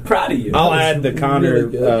 Proud of you. I'll add the Connor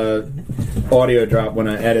really audio drop when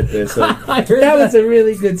I edit this. I heard That was a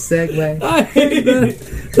really good segue. I heard that.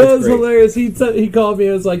 That was great. hilarious. He called me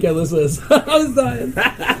and was like, yeah, listen to this. I was dying.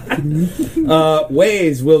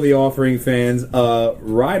 Waze will be offering fans a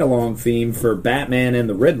ride-along theme for Batman and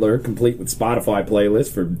the Riddler, complete with Spotify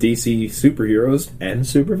playlists for DC superheroes and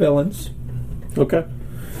supervillains. Okay.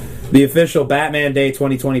 The official Batman Day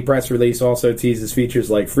 2020 press release also teases features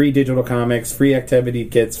like free digital comics, free activity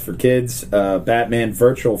kits for kids, Batman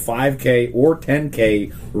virtual 5K or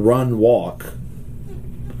 10K run walk,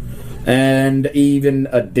 and even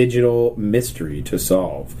a digital mystery to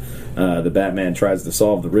solve. The Batman tries to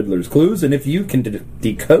solve the Riddler's clues, and if you can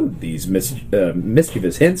decode these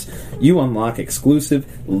mischievous hints, you unlock exclusive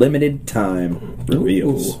limited time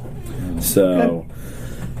reveals. So...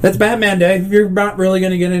 That's Batman Day. If you're not really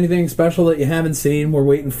going to get anything special that you haven't seen, we're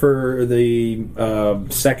waiting for the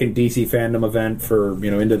second DC fandom event for,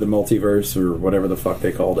 Into the Multiverse or whatever the fuck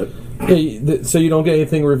they called it. Hey, so you don't get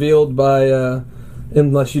anything revealed by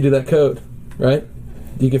unless you do that code, right?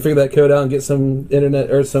 You can figure that code out and get some internet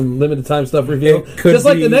or some limited time stuff revealed. Just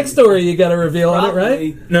like the next story you got to reveal on it,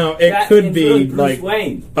 right? No, it could be like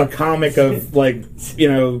Wayne. a comic of a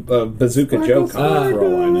Bazooka Joe comic for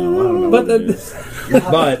all I know. I don't know. But what it is.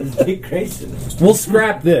 But Dick Grayson. we'll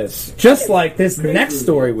scrap this. Just like this next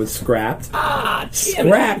story was scrapped.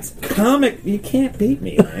 Scrapped comic. You can't beat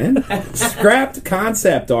me, man. Scrapped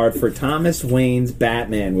concept art for Thomas Wayne's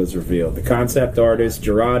Batman was revealed. The concept artist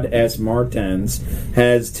Gerard S. Martens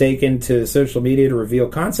has taken to social media to reveal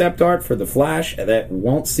concept art for The Flash that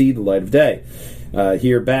won't see the light of day.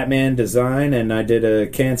 Here, Batman design, and I did a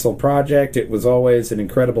canceled project. It was always an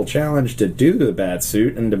incredible challenge to do the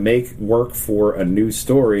Batsuit and to make work for a new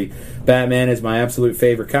story. Batman is my absolute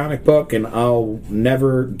favorite comic book, and I'll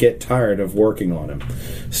never get tired of working on him.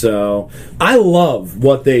 So, I love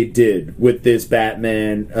what they did with this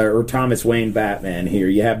Batman, or Thomas Wayne Batman here.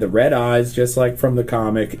 You have the red eyes, just like from the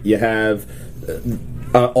comic. You have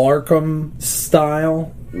Arkham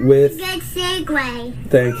style with... Good segue.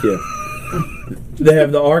 Thank you. They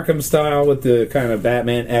have the Arkham style with the kind of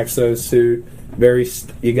Batman exosuit.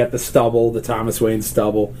 You got the stubble, the Thomas Wayne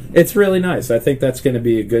stubble. It's really nice. I think that's going to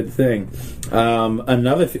be a good thing.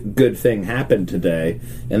 Another good thing happened today,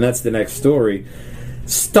 and that's the next story.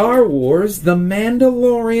 Star Wars: The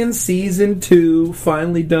Mandalorian Season 2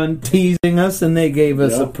 finally done teasing us, and they gave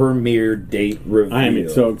us a premiere date reveal. I am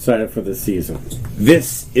so excited for this season.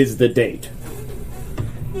 This is the date.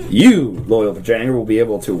 You, loyal Pajanger, will be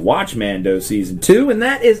able to watch Mando Season 2, and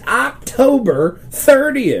that is October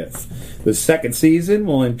 30th. The second season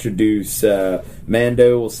will introduce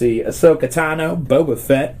Mando. We'll see Ahsoka Tano, Boba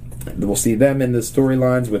Fett. We'll see them in the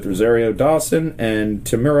storylines with Rosario Dawson and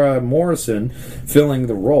Tamura Morrison filling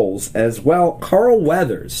the roles as well. Carl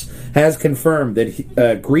Weathers has confirmed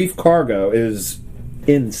that Grief Cargo is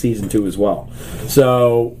in Season 2 as well.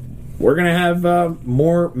 So... we're going to have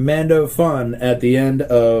more Mando fun at the end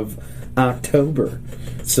of October.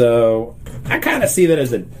 So I kind of see that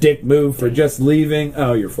as a dick move for just leaving.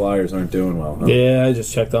 Oh, your Flyers aren't doing well, huh? Yeah, I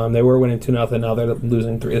just checked on them. They were winning 2-0. Now they're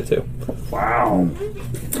losing 3-2. Wow.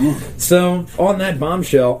 So, on that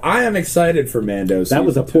bombshell, I am excited for Mando. That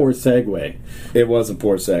was a poor segue. It was a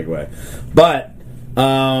poor segue. But,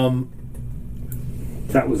 That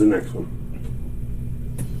was the next one.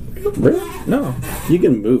 really? No. You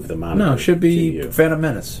can move them on. No, it should be Phantom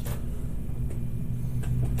Menace.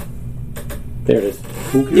 There it is.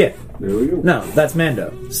 Okay. Yeah. There we go. No, that's Mando.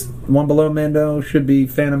 One below Mando should be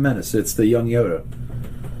Phantom Menace. It's the young Yoda.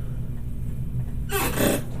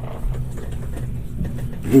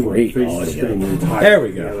 Great Face audio. the screen entirely There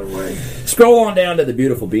we the go. other way. Scroll on down to the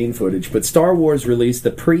beautiful bean footage, but Star Wars released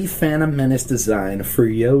the pre-Phantom Menace design for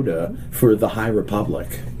Yoda for the High Republic.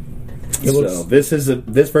 So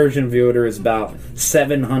this version of Yoda is about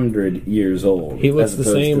 700 years old. He looks as the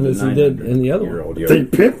opposed to same as he did in the other one. 900-year-old Yoda. They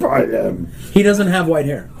pit by them. He doesn't have white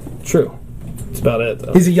hair. True. That's about it,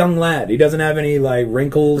 though. He's a young lad. He doesn't have any like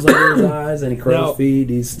wrinkles under his eyes, any crow's Now, feet.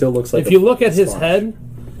 He still looks like. If you look at his head,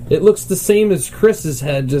 it looks the same as Chris's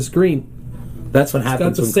head, just green. that's what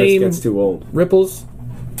happens the when Chris same- gets too old. Ripples.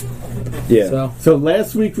 Yeah. So So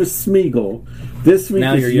last week was Smeagol. This week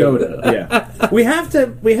Now is you're Yoda. Yoda. Yeah, we have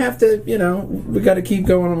to. You know, we got to keep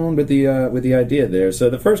going on with the idea there. So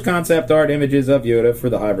the first concept art images of Yoda for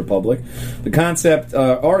the High Republic, the concept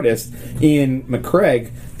artist Ian McCraig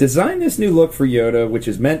designed this new look for Yoda, which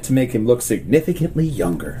is meant to make him look significantly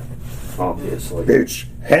younger. Obviously. It's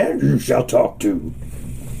hand you shall talk to.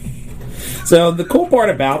 So the cool part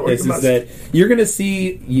about this is that you're going to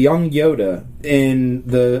see young Yoda in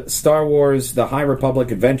the Star Wars The High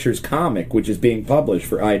Republic Adventures comic, which is being published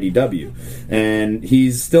for IDW. And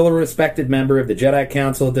he's still a respected member of the Jedi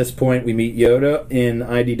Council at this point. We meet Yoda in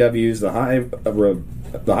IDW's The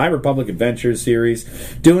High Republic Adventures series,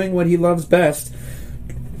 doing what he loves best,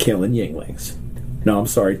 killing younglings. No, I'm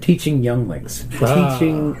sorry, teaching younglings.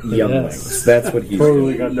 Teaching younglings. yes. That's what he's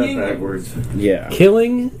Totally doing. got that backwards. Yeah.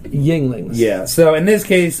 killing Yinglings. Yeah, so in this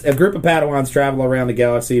case, a group of Padawans travel around the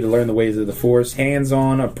galaxy to learn the ways of the Force,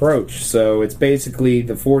 hands-on approach. So it's basically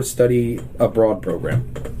the Force Study Abroad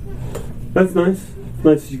program. That's nice.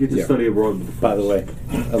 Nice that you get to Yeah. study abroad with the By the way,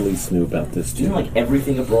 Elise knew about this Do you too. know, like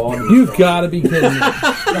everything abroad? You've got to be kidding me.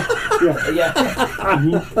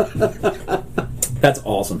 Yeah. That's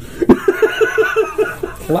awesome.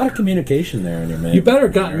 A lot of communication there in your man. You better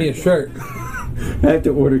have gotten me a shirt. I have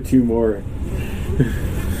to order 2 more.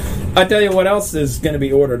 I tell you what else is going to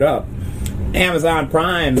be ordered up. Amazon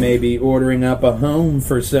Prime may be ordering up a home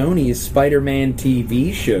for Sony's Spider-Man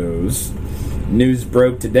TV shows. News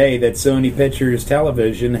broke today that Sony Pictures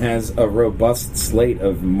Television has a robust slate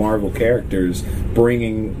of Marvel characters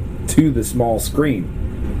bringing to the small screen.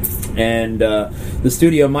 And the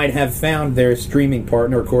studio might have found their streaming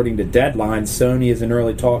partner, according to Deadline. Sony is in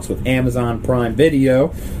early talks with Amazon Prime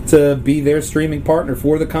Video to be their streaming partner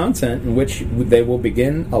for the content, in which they will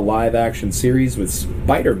begin a live-action series with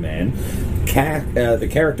Spider-Man, the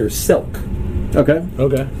character Silk. Okay.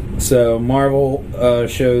 Okay. So Marvel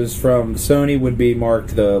shows from Sony would be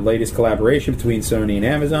marked the latest collaboration between Sony and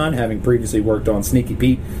Amazon, having previously worked on Sneaky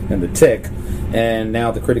Pete and The Tick, and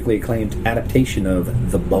now the critically acclaimed adaptation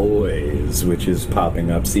of The Boys, which is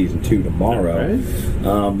popping up season 2 tomorrow.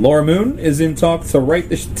 Laura Moon is in talks to write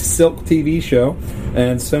the Silk TV show,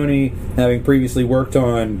 and Sony, having previously worked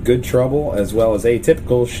on Good Trouble as well as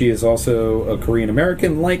Atypical, she is also a Korean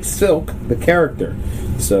American like Silk, the character.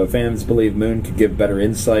 So fans believe Moon could give better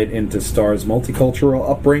insight into Star's multicultural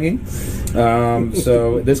upbringing.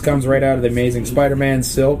 So this comes right out of The Amazing Spider-Man.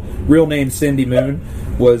 Silk, real name Cindy Moon,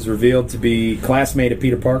 was revealed to be classmate of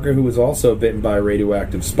Peter Parker, who was also bitten by a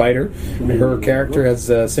radioactive spider. Her character has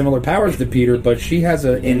similar powers to Peter, but she has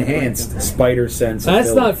an enhanced spider sense. That's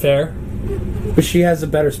ability. not fair. But she has a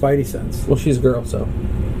better Spidey sense. Well, she's a girl, so.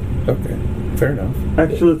 Okay, fair enough.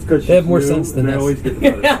 Actually, it's because They have more sense than they this. always get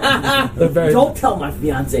the better. They're very. Don't tell my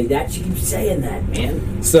fiance that. She keeps saying that,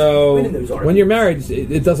 man. So Winning those When arguments. you're married,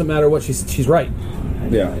 it doesn't matter what she's right.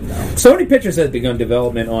 yeah, Sony Pictures has begun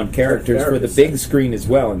development on characters for the big screen as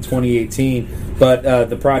well in 2018, but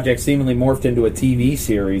the project seemingly morphed into a TV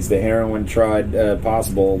series. The heroine tried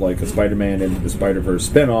possible, like a Spider-Man and the Spider-Verse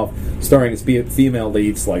spinoff, starring as female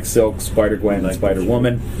leads like Silk, Spider-Gwen, and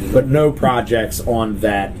Spider-Woman, but no projects on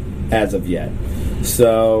that as of yet.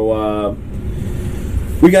 So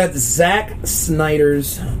we got Zack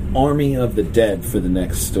Snyder's Army of the Dead for the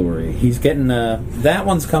next story. He's getting that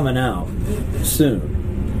one's coming out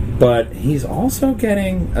soon, but he's also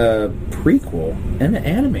getting a prequel and an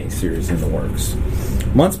anime series in the works.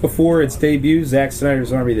 Months before its debut, Zack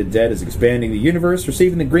Snyder's Army of the Dead is expanding the universe,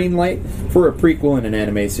 receiving the green light for a prequel in an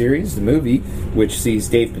anime series. The movie, which sees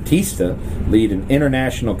Dave Bautista lead an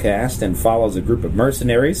international cast and follows a group of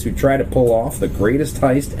mercenaries who try to pull off the greatest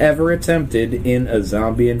heist ever attempted in a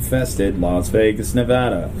zombie-infested Las Vegas,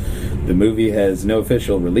 Nevada. The movie has no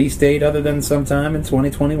official release date other than sometime in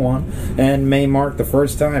 2021 and may mark the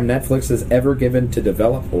first time Netflix has ever given to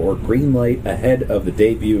develop or greenlight ahead of the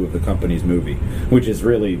debut of the company's movie, which is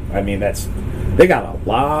really, I mean, they got a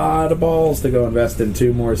lot of balls to go invest in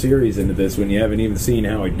 2 more series into this when you haven't even seen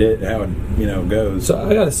how it goes. So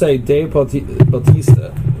I gotta say, Dave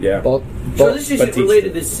Bautista. Yeah. So this is Batista.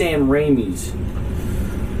 related to Sam Raimi's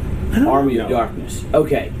Army of Darkness.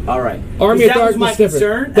 Okay, all right. Army of That was my Darkness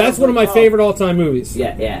different. concern. That's one of my favorite all-time movies.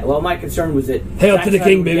 Yeah. Well, my concern was that Hail Zack to the Snyder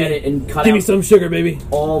King, would get baby. it and cut Give me out some sugar, baby.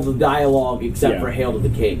 all the dialogue except for Hail to the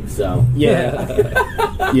King. So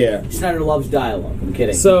Yeah. Yeah. Snyder loves dialogue. I'm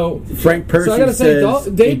kidding. So Frank Percy So I gotta say, says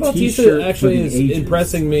Dave a Bautista t-shirt actually for is the ages.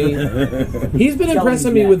 impressing me. He's been Tell impressing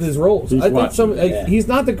him me next. with his roles. He's I think watching. he's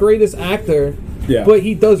not the greatest actor, Yeah. but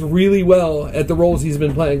he does really well at the roles he's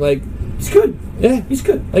been playing. Like, he's good. yeah, He's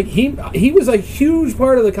good. like he was a huge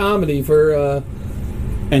part of the comedy for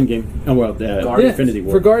Endgame. Oh, well, Infinity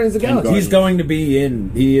War. for Guardians of the Galaxy. He's going to be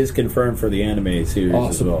he is confirmed for the anime series as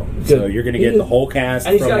Awesome. well. Good. So you're going to get He the is- whole cast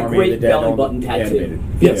And he's from got a Army of the great Dead belly on button the tattoo. animated.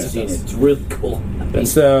 Yes. I've seen it. It's really cool.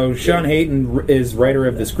 So Sean Hayden is writer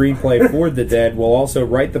of the screenplay for The Dead. Will also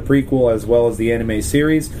write the prequel as well as the anime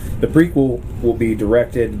series. The prequel will be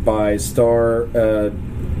directed by star of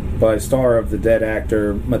the Dead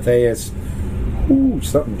actor Matthias.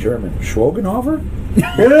 Something German. Schwogenhofer?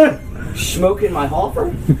 Smoking my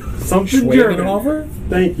Hoffer? Something German. Schwogenhofer?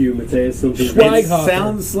 Thank you, Mateus. Something Schweighofer. It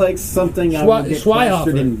sounds like something I would get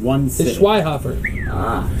plastered in one It's sitting.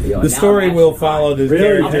 Schweihofer. The story will follow the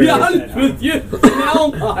Really? I'll character. be honest with you. Now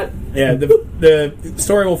I'm not. Yeah, the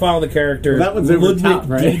story will follow the character Well, that one's over Ludwig top,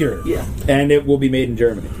 right? Dieter, Yeah. and it will be made in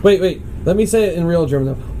Germany. Wait. Let me say it in real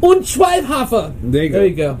German though. Und Schweighofer. There you go. There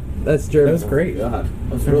you go. That's German. That's great. God,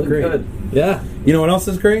 that's really great. good. Yeah. You know what else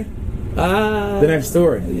is great? The next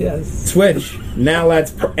story. Yes. Twitch now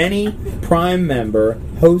lets any Prime member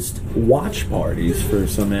host watch parties for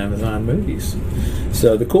some Amazon movies.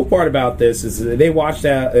 So the cool part about this is that they've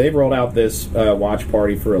rolled out this watch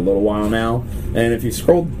party for a little while now, and if you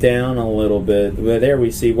scroll down a little bit, there we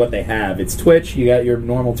see what they have. It's Twitch. You got your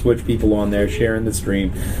normal Twitch people on there sharing the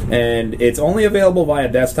stream, and it's only available via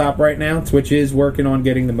desktop right now. Twitch is working on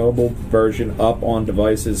getting the mobile version up on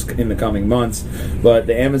devices in the coming months, but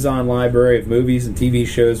the Amazon library of movies and TV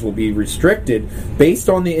shows will be restricted based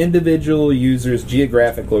on the individual user's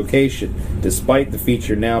geographic location, despite the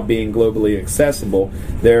feature now being globally accessible.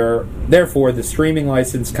 Therefore, the streaming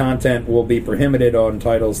licensed content will be prohibited on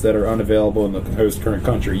titles that are unavailable in the host current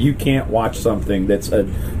country. You can't watch something that's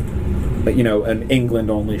an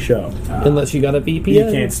England only show. Unless you got a VPN.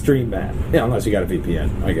 You can't stream that. Yeah, unless you got a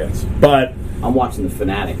VPN, I guess. But I'm watching The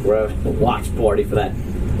Fanatic. We're a watch party for that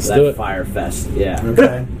do it. Fire Fest. Yeah.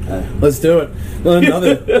 okay, let's do it.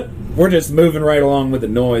 Well, we're just moving right along with the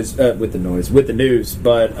news. But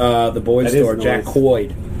the Boys That is store,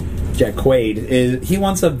 Jack Quaid, he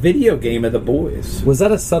wants a video game of the Boys. Was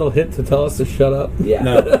that a subtle hit to tell us to shut up? Yeah.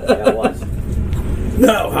 No. Yeah, it was.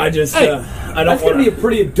 No, I just Hey, I don't That's going want to be a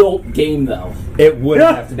pretty adult game, though. It would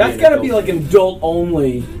have to be. That's an got to adult. be like an adult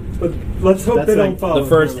only. But let's hope That's they don't like follow the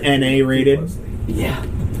first NA rated. Yeah.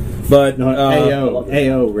 But No,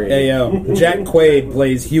 AO rating. AO. Jack Quaid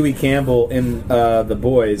plays Huey Campbell in The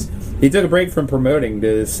Boys. He took a break from promoting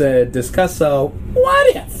to discuss what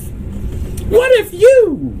if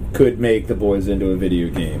you could make The Boys into a video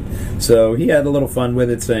game. So he had a little fun with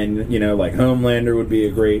it, saying, like Homelander would be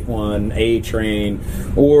a great one, A-Train,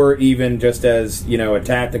 or even just as, a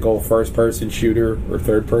tactical first-person shooter or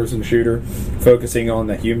third-person shooter, focusing on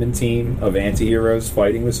the human team of anti-heroes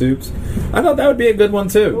fighting with supes. I thought that would be a good one,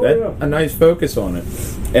 too. A nice focus on it.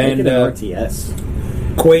 Make And it an RTS.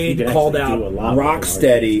 You Quaid could called actually out do a lot with an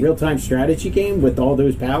Rocksteady. real-time strategy game with all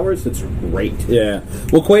those powers. It's great. Yeah.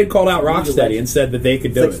 Well, Quaid called out Rocksteady and said that they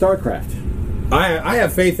could do It's like it. StarCraft. I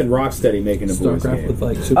have faith in Rocksteady making a Boys StarCraft game. with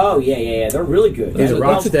like super. Oh, yeah. They're really good. Yeah,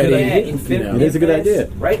 Rocksteady. It is a good idea.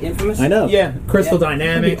 Right? Infamous? I know. Yeah, Crystal Yeah.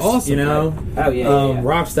 Dynamics, That'd be awesome, Oh, yeah.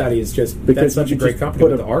 Rocksteady is just Because that's such you a great just company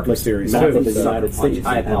put with the Arkham series map too. of the so- United States.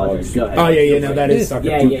 I apologize. Go ahead. Oh yeah, no, that is sucker.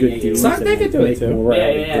 Yeah, do yeah, good yeah, deals Suck, they and could do it make too.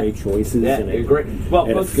 morale, Yeah. great choices, Yeah, and they're it, great. Well,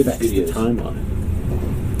 it both good affects the studios. time on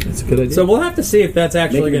it. It's a good idea. So we'll have to see if that's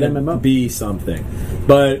actually Make it an going to MMO. be something.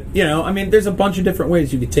 But there's a bunch of different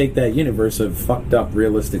ways you could take that universe of fucked up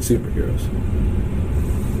realistic superheroes.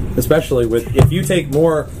 Especially if you take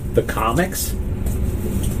more the comics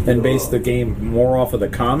and base the game more off of the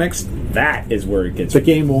comics, that is where it gets. The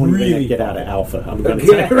game won't really even get out of alpha. I'm going to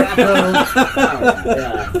tell you.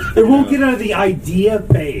 It won't get out of the idea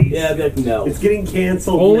phase. Yeah, but no. It's getting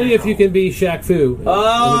canceled. Only now. if you can be Shaq Fu.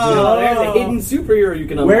 Oh, there's a hidden superhero you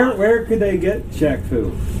can unlock. Where could they get Shaq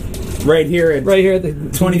Fu? Right here at the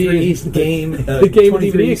 23 East Game, the Game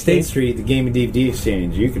 23 DVD East State exchange. Street, the Game and DVD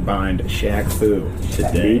Exchange. You can find Shaq Fu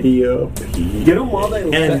today. Video. Get them while they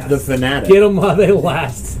And the Fanatic. Get them while they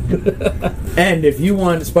last. And if you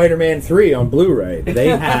want Spider-Man 3 on Blu-ray, they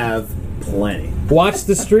have plenty. Watch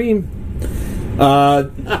the stream.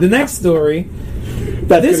 The next story.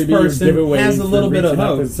 That's This gonna be your person giveaway has a for little bit of reaching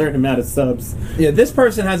up hope. A certain amount of subs. Yeah, this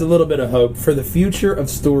person has a little bit of hope for the future of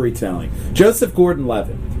storytelling. Joseph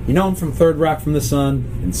Gordon-Levitt. You know him from Third Rock from the Sun,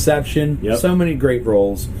 Inception, Yep. so many great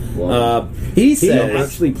roles. Wow. He He says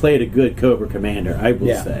actually played a good Cobra Commander, I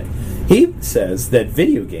will say. He says that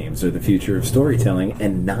video games are the future of storytelling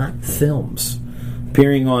and not films.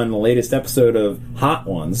 Appearing on the latest episode of Hot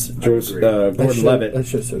Ones, Gordon-Levitt That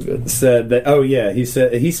show's so good. said that. Oh yeah, he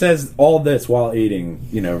says all this while eating,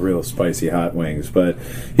 real spicy hot wings. But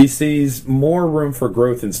he sees more room for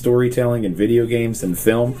growth in storytelling in video games than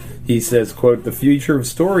film. He says, "quote The future of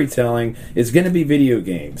storytelling is going to be video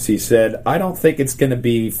games." He said, "I don't think it's going to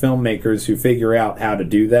be filmmakers who figure out how to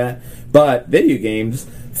do that, but video games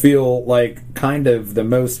feel like kind of the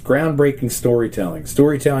most groundbreaking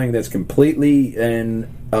storytelling that's completely in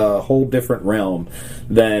a whole different realm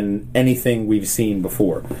than anything we've seen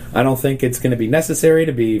before. I don't think it's going to be necessary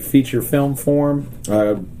to be feature film form."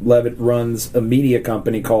 Levitt runs a media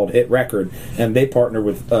company called Hit Record, and they partner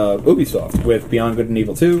with Ubisoft with Beyond Good and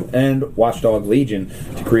Evil 2 and Watchdog Legion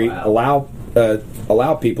to create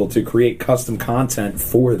allow people to create custom content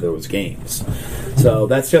for those games. So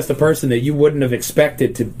that's just a person that you wouldn't have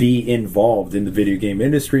expected to be involved in the video game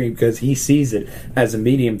industry, because he sees it as a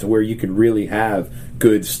medium to where you could really have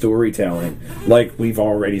good storytelling, like we've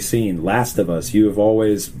already seen. Last of Us, you have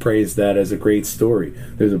always praised that as a great story.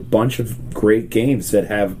 There's a bunch of great games that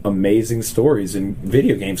have amazing stories in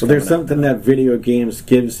video games. So there's something that video games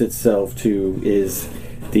gives itself to, is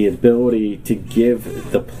the ability to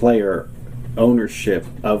give the player ownership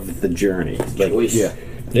of the journey. Choice.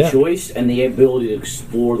 Yeah. Choice and the ability to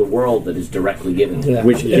explore the world that is directly given to Yeah. them.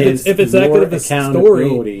 Which is if it's that more good of a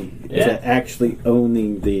accountability Yeah. to actually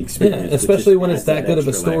owning the experience. Yeah, especially which when is it's that good of a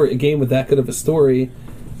extra story, layer. a game with that good of a story.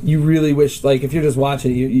 You really wish, like, if you're just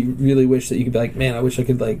watching, you really wish that you could be like, man, I wish I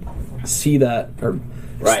could like see that or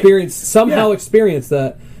Right. experience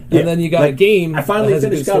that. And then you got a game. I finally that has a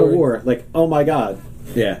finished good God of story. War. Like, oh my god.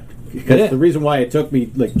 Yeah. Because Yeah. the reason why it took me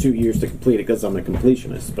like 2 years to complete it, because I'm a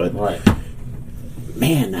completionist. But man,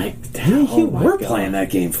 We're playing that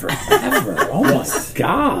game forever. Oh my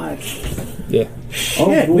god. Yeah.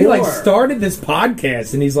 Shit, we like started this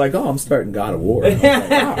podcast and he's like, "Oh, I'm starting God of War." And I was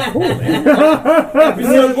like, "Oh, cool, man."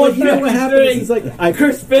 Well, you know what happened is like I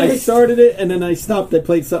started it and then I stopped. I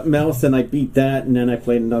played something else and I beat that, and then I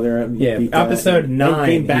played another. Yeah, beat that, episode and 9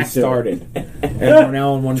 came back he to it. started. And we're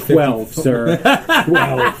now on 150. 12, sir.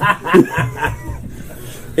 12.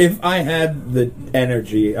 If I had the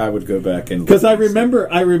energy, I would go back and Because I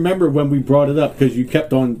remember when we brought it up, because you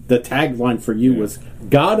kept on, the tagline for you was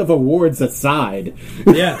 "God of Awards aside."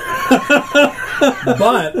 Yeah.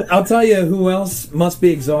 But I'll tell you who else must be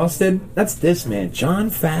exhausted. That's this man, Jon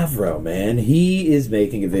Favreau, man. He is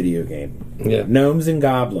making a video game. Yeah. Gnomes and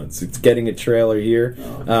Goblins. It's getting a trailer here.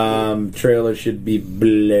 Trailer should be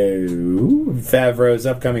below. Favreau's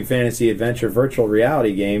upcoming fantasy adventure virtual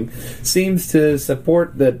reality game seems to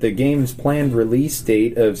support that the game's planned release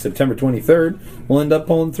date of September 23rd will end up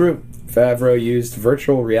pulling through. Favreau used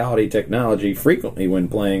virtual reality technology frequently when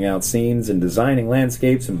playing out scenes and designing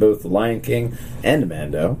landscapes in both The Lion King and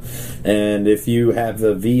Mando. And if you have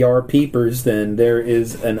the VR peepers, then there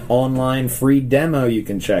is an online free demo you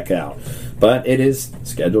can check out. But it is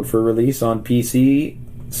scheduled for release on PC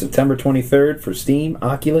September 23rd for Steam,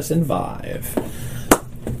 Oculus, and Vive.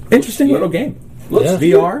 Interesting little game. Yeah.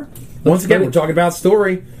 VR. Once again, great. we're talking about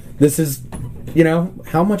story. This is,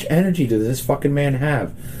 how much energy does this fucking man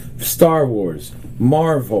have? Star Wars,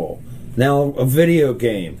 Marvel, now a video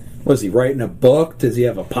game. Was he writing a book? Does he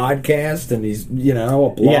have a podcast? And he's, a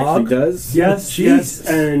blog? Yes, he does. Yes, Jesus.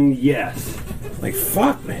 yes, and yes. Like,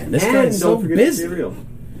 fuck, man. This And guy's so don't forget busy. cereal.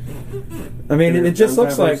 I mean, and it just Don't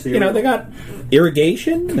looks have like, cereal. they got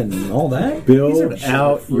irrigation and all that. These are Build the shit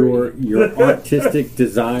out for free. your artistic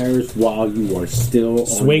desires while you are still on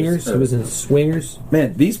Swingers. this He was earth. in Swingers.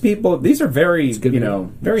 Man, these people, these are very, good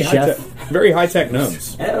very Chef. high-tech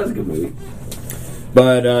gnomes. Yeah, that was a good movie.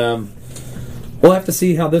 But We'll have to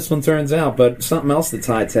see how this one turns out, but something else that's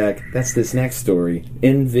high-tech, that's this next story.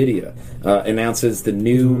 NVIDIA announces the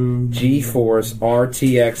new GeForce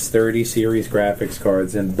RTX 30 series graphics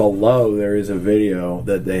cards, and below there is a video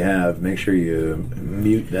that they have. Make sure you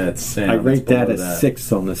mute that sound. I rate that as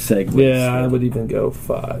 6 on the segment. Yeah, I would even go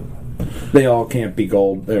 5. They all can't be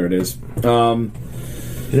gold. There it is.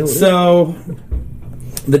 So...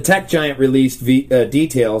 The tech giant released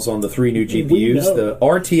details on the 3 new GPUs, the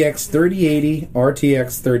RTX 3080,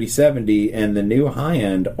 RTX 3070, and the new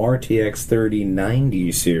high-end RTX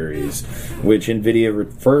 3090 series, which NVIDIA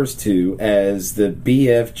refers to as the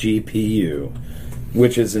BF GPU,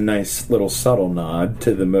 which is a nice little subtle nod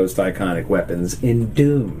to the most iconic weapons in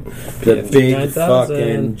Doom, the big 9000.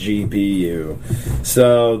 fucking GPU.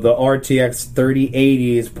 So the RTX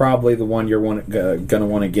 3080 is probably the one you're going to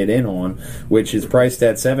want to get in on, which is priced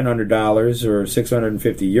at $700 or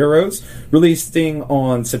 650 euros. Releasing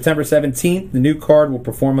on September 17th, the new card will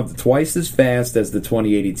perform up to twice as fast as the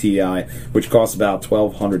 2080 Ti, which costs about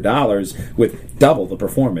 $1,200, with double the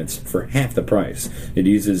performance for half the price. It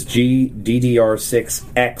uses GDDR6X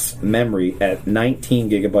memory at 19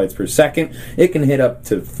 gigabytes per second. It can hit up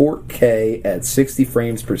to 4K at 60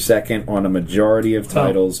 frames per second on a majority of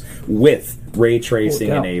titles with ray tracing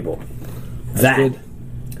enabled. That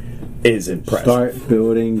is impressive. Start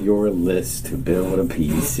building your list to build a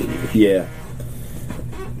PC. Yeah.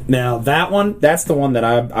 Now that one, that's the one that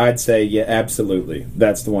I'd say, yeah, absolutely.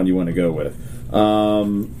 That's the one you want to go with.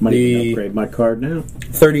 Might even upgrade my card now.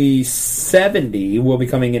 3070 will be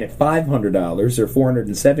coming in at $500 or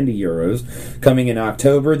 470 euros, coming in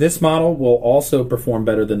October. This model will also perform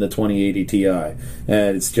better than the 2080 Ti.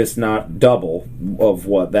 And it's just not double of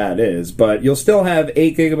what that is, but you'll still have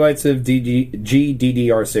 8 gigabytes of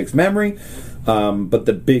GDDR6 memory, but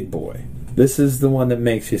the big boy. This is the one that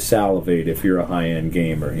makes you salivate if you're a high-end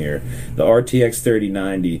gamer here. The RTX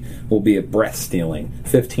 3090 will be a breath-stealing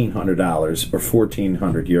 $1,500 or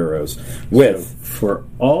 1,400 euros. With for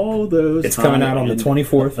all those, it's coming out on the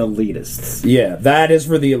 24th. Elitists. Yeah, that is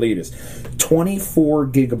for the elitists. 24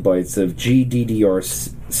 gigabytes of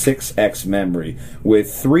GDDR6X memory with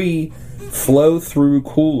 3 flow-through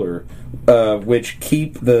cooler, which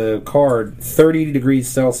keep the card 30 degrees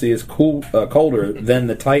Celsius colder than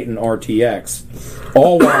the Titan RTX,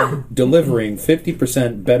 all while delivering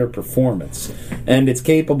 50% better performance. And it's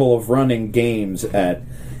capable of running games at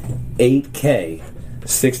 8K,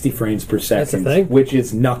 60 frames per second, which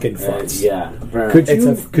is knuckin' fuss. Yeah. Could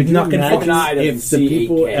you imagine if the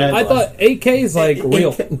people at I thought 8K is like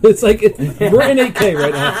real. It's like we're in 8K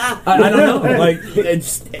right now. I don't know. Like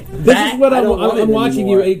it's this is what I'm watching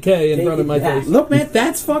you 8K in front of my face. Look, man,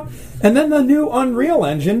 that's fuck. And then the new Unreal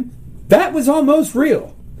Engine, that was almost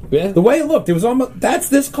real. Yeah. The way it looked, it was almost. That's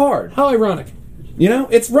this card. How ironic. You know,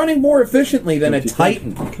 it's running more efficiently than a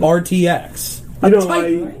Titan RTX.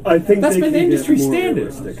 I think that's been industry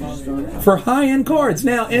standard for high-end cards.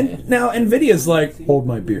 Now Nvidia's like, hold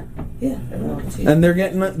my beer. Yeah, and they're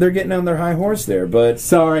getting on their high horse there. But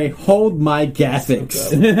sorry, hold my Gaphics.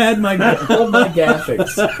 Hold my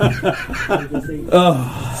Gaphics.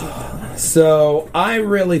 So I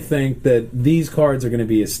really think that these cards are going to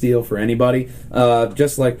be a steal for anybody.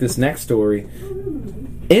 Just like this next story,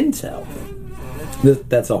 Intel.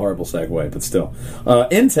 That's a horrible segue, but still.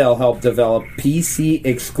 Intel helped develop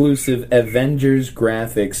PC-exclusive Avengers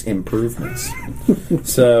graphics improvements.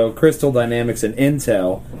 So, Crystal Dynamics and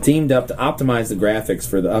Intel teamed up to optimize the graphics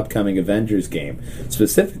for the upcoming Avengers game,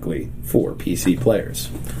 specifically for PC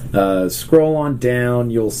players. Scroll on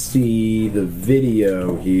down, you'll see the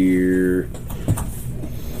video here.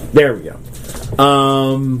 There we go.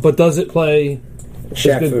 But does it play...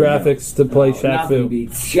 Shaq good Fu, graphics to play Shaq Nothing Fu.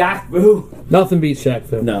 beats Shaq Fu. Nothing beats Shaq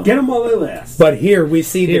Fu. No. Get them on the list. But here we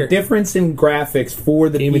see the difference in graphics for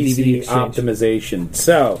the PC optimization.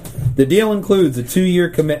 So the deal includes a 2-year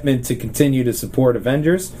commitment to continue to support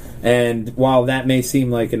Avengers. And while that may seem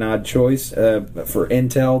like an odd choice for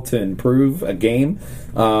Intel to improve a game,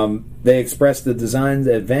 they expressed the design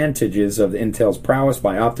advantages of Intel's prowess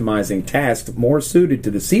by optimizing tasks more suited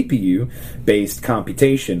to the CPU-based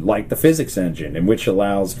computation, like the physics engine, and which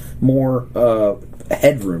allows more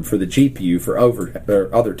headroom for the GPU for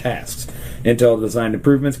other tasks. Intel designed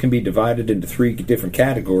improvements can be divided into 3 different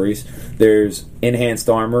categories. There's enhanced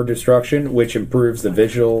armor destruction, which improves the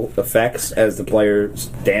visual effects as the players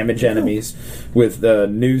damage enemies. With the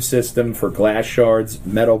new system for glass shards,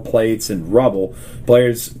 metal plates, and rubble,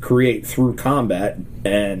 players create through combat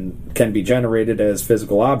and can be generated as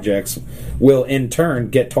physical objects, will in turn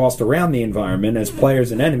get tossed around the environment as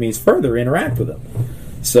players and enemies further interact with them.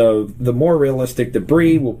 So the more realistic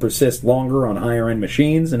debris will persist longer on higher-end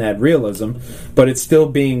machines and add realism, but it's still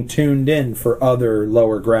being tuned in for other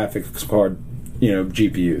lower graphics card,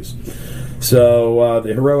 GPUs. So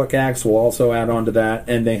the Heroic Axe will also add on to that,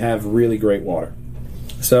 and they have really great water.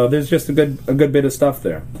 So there's just a good bit of stuff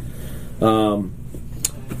there.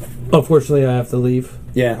 Unfortunately, I have to leave.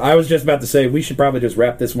 Yeah, I was just about to say we should probably just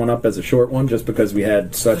wrap this one up as a short one, just because we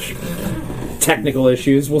had such technical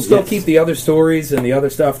issues. We'll still keep the other stories and the other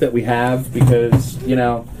stuff that we have because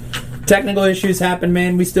technical issues happen,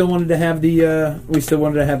 man. We still wanted to have the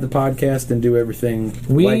podcast and do everything like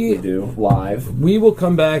we do live. We will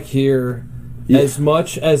come back here as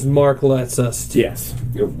much as Mark lets us to. Yes,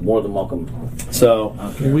 you're more than welcome. So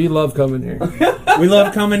we love coming here. We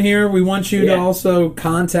love coming here. We want you to also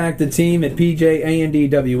contact the team at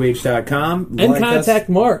pjandwh.com and contact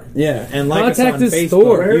Mark. Yeah, and contact us on his Facebook,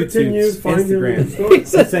 store. Where YouTube, can you find Instagram.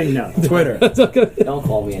 He's saying no. Twitter. Don't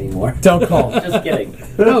call me anymore. Don't call. Just kidding.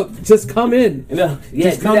 No, just come in. No,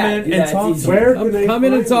 just come in and talk. Come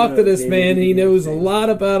in and talk to this man. He knows a lot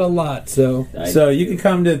about a lot. So you can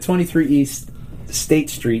come to 23 East State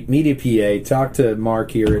Street, Media PA, talk to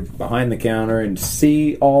Mark here behind the counter and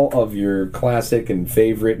see all of your classic and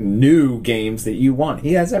favorite new games that you want.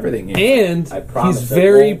 He has everything here. And he's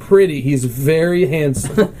very pretty. He's very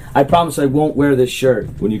handsome. I promise I won't wear this shirt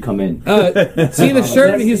when you come in. See the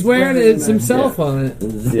shirt he's wearing? It's himself on it.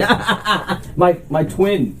 Yeah. my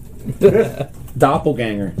twin.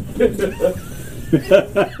 Doppelganger.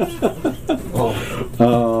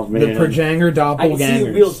 Oh man! The Projanger doppelganger. I can see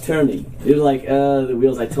the wheels turning. You're like, the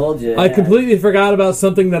wheels. I told you. I completely forgot about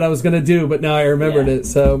something that I was going to do, but now I remembered it.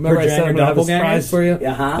 So remember, I said I'm going to have a surprise for you. Oh,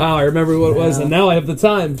 I remember what it was, and now I have the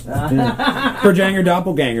time. Projanger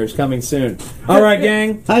doppelganger is coming soon. All right,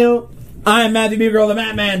 gang. Hi-yo. I am Matthew Bugirl, the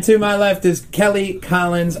Mat Man. To my left is Kelly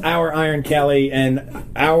Collins, our Iron Kelly, and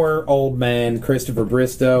our old man, Christopher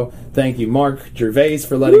Bristow. Thank you, Mark Gervais,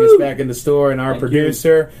 for letting us back in the store, and our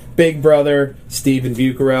producer, Big Brother, Stephen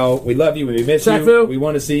Bucarell. We love you. We miss Shaq you. Fu. We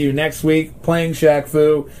want to see you next week playing Shaq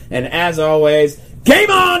Fu. And as always,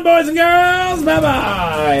 game on, boys and girls.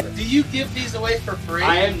 Bye-bye. Do you give these away for free?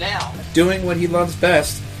 I am now. Doing what he loves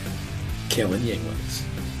best, killing younglings.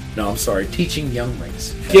 No, I'm sorry, teaching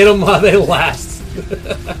younglings. Get them while they last.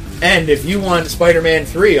 And if you want Spider-Man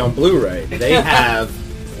 3 on Blu-ray, they have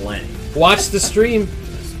plenty. Watch the stream.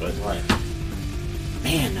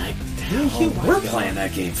 Man, we're playing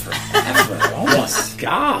that game forever. Oh my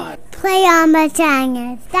god. Play on my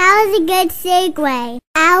tangers. That was a good segue.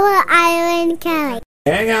 Our Iron Kelly.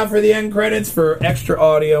 Hang out for the end credits for extra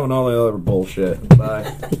audio and all the other bullshit.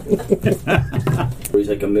 Bye. He's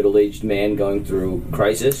like a middle-aged man going through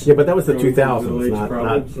crisis. Yeah, but that was the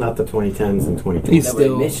 2000s, not the 2010s and 2020s. He's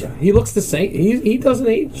still. He looks the same. He doesn't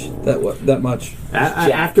age that much.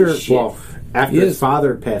 After his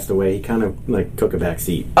father passed away, he kind of took a back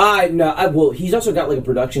seat. Well, he's also got a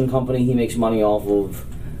production company he makes money off of.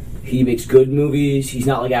 He makes good movies. He's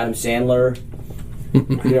not like Adam Sandler. You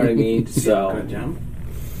know what I mean? So.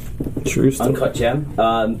 True story. Uncut Gem.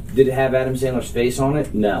 Did it have Adam Sandler's face on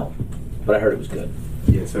it? No. But I heard it was good.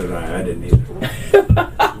 Yeah, so did I. I didn't either.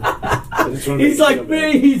 He's like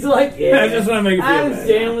me. He's like, I just want to make it feel Adam bad.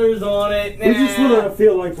 Sandler's on it. We just want to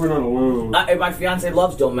feel like we're not alone. My fiance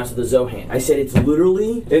loves Don't Mess with the Zohan. I said it's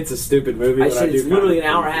literally... It's a stupid movie. I said it's literally an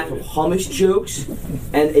hour and a half of hummus jokes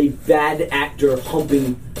and a bad actor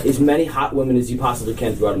humping as many hot women as you possibly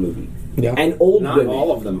can throughout a movie. Yeah. And old Not women.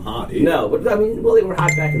 all of them hot either. No, but I mean, they were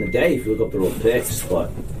hot back in the day if you look up their old pics,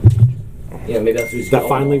 but... maybe that's what he's That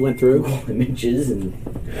finally went through? Images, and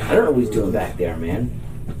I don't know what he's doing back there, man.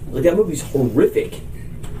 That movie's horrific.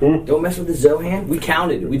 Don't Mess with the Zohan. We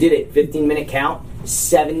counted. We did it. 15-minute count.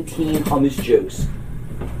 17 hummus jokes.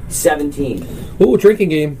 17. Ooh, drinking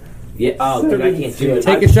game. Yeah. Oh, dude, I can't do it.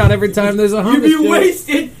 Take a shot every time there's a hummus. You'd be joke.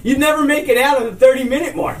 wasted. You'd never make it out of the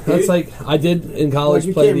 30-minute mark. Dude. That's like I did in college.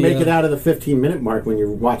 You can't make it out of the 15-minute mark when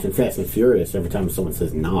you're watching Fast and Furious every time someone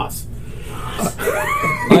says "nos."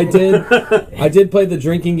 I did play the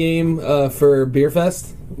drinking game for Beer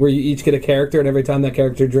Fest, where you each get a character, and every time that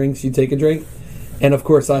character drinks, you take a drink. And of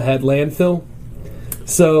course, I had landfill,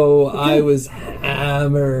 so I was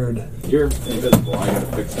hammered. You're invisible. I gotta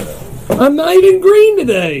fix that. I'm not even green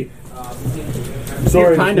today.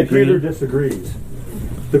 Sorry, the kinda computer green. disagrees.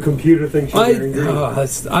 The computer thinks you're wearing green.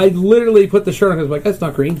 I literally put the shirt on. I was like, "That's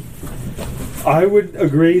not green." I would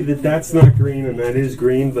agree that that's not green and that is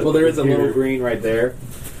green. But Well, there is a computer- little green right there.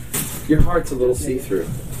 Your heart's a little see-through.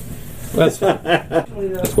 That's what.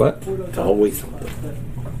 It's always.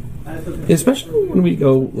 especially when we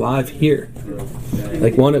go live here.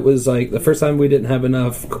 Like one, it was like the first time we didn't have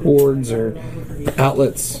enough cords or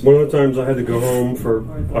outlets. One of the times I had to go home for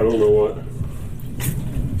I don't know what.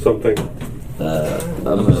 Something.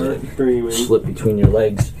 Slip between your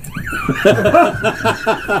legs.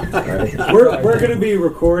 We're going to be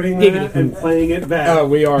recording that and playing it back. Oh,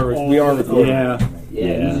 we are recording.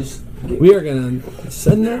 Yeah. We are gonna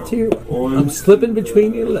send that to you. I'm slipping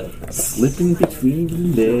between your legs. Slipping between your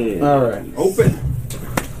legs. All right. Open.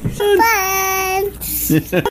 Fun.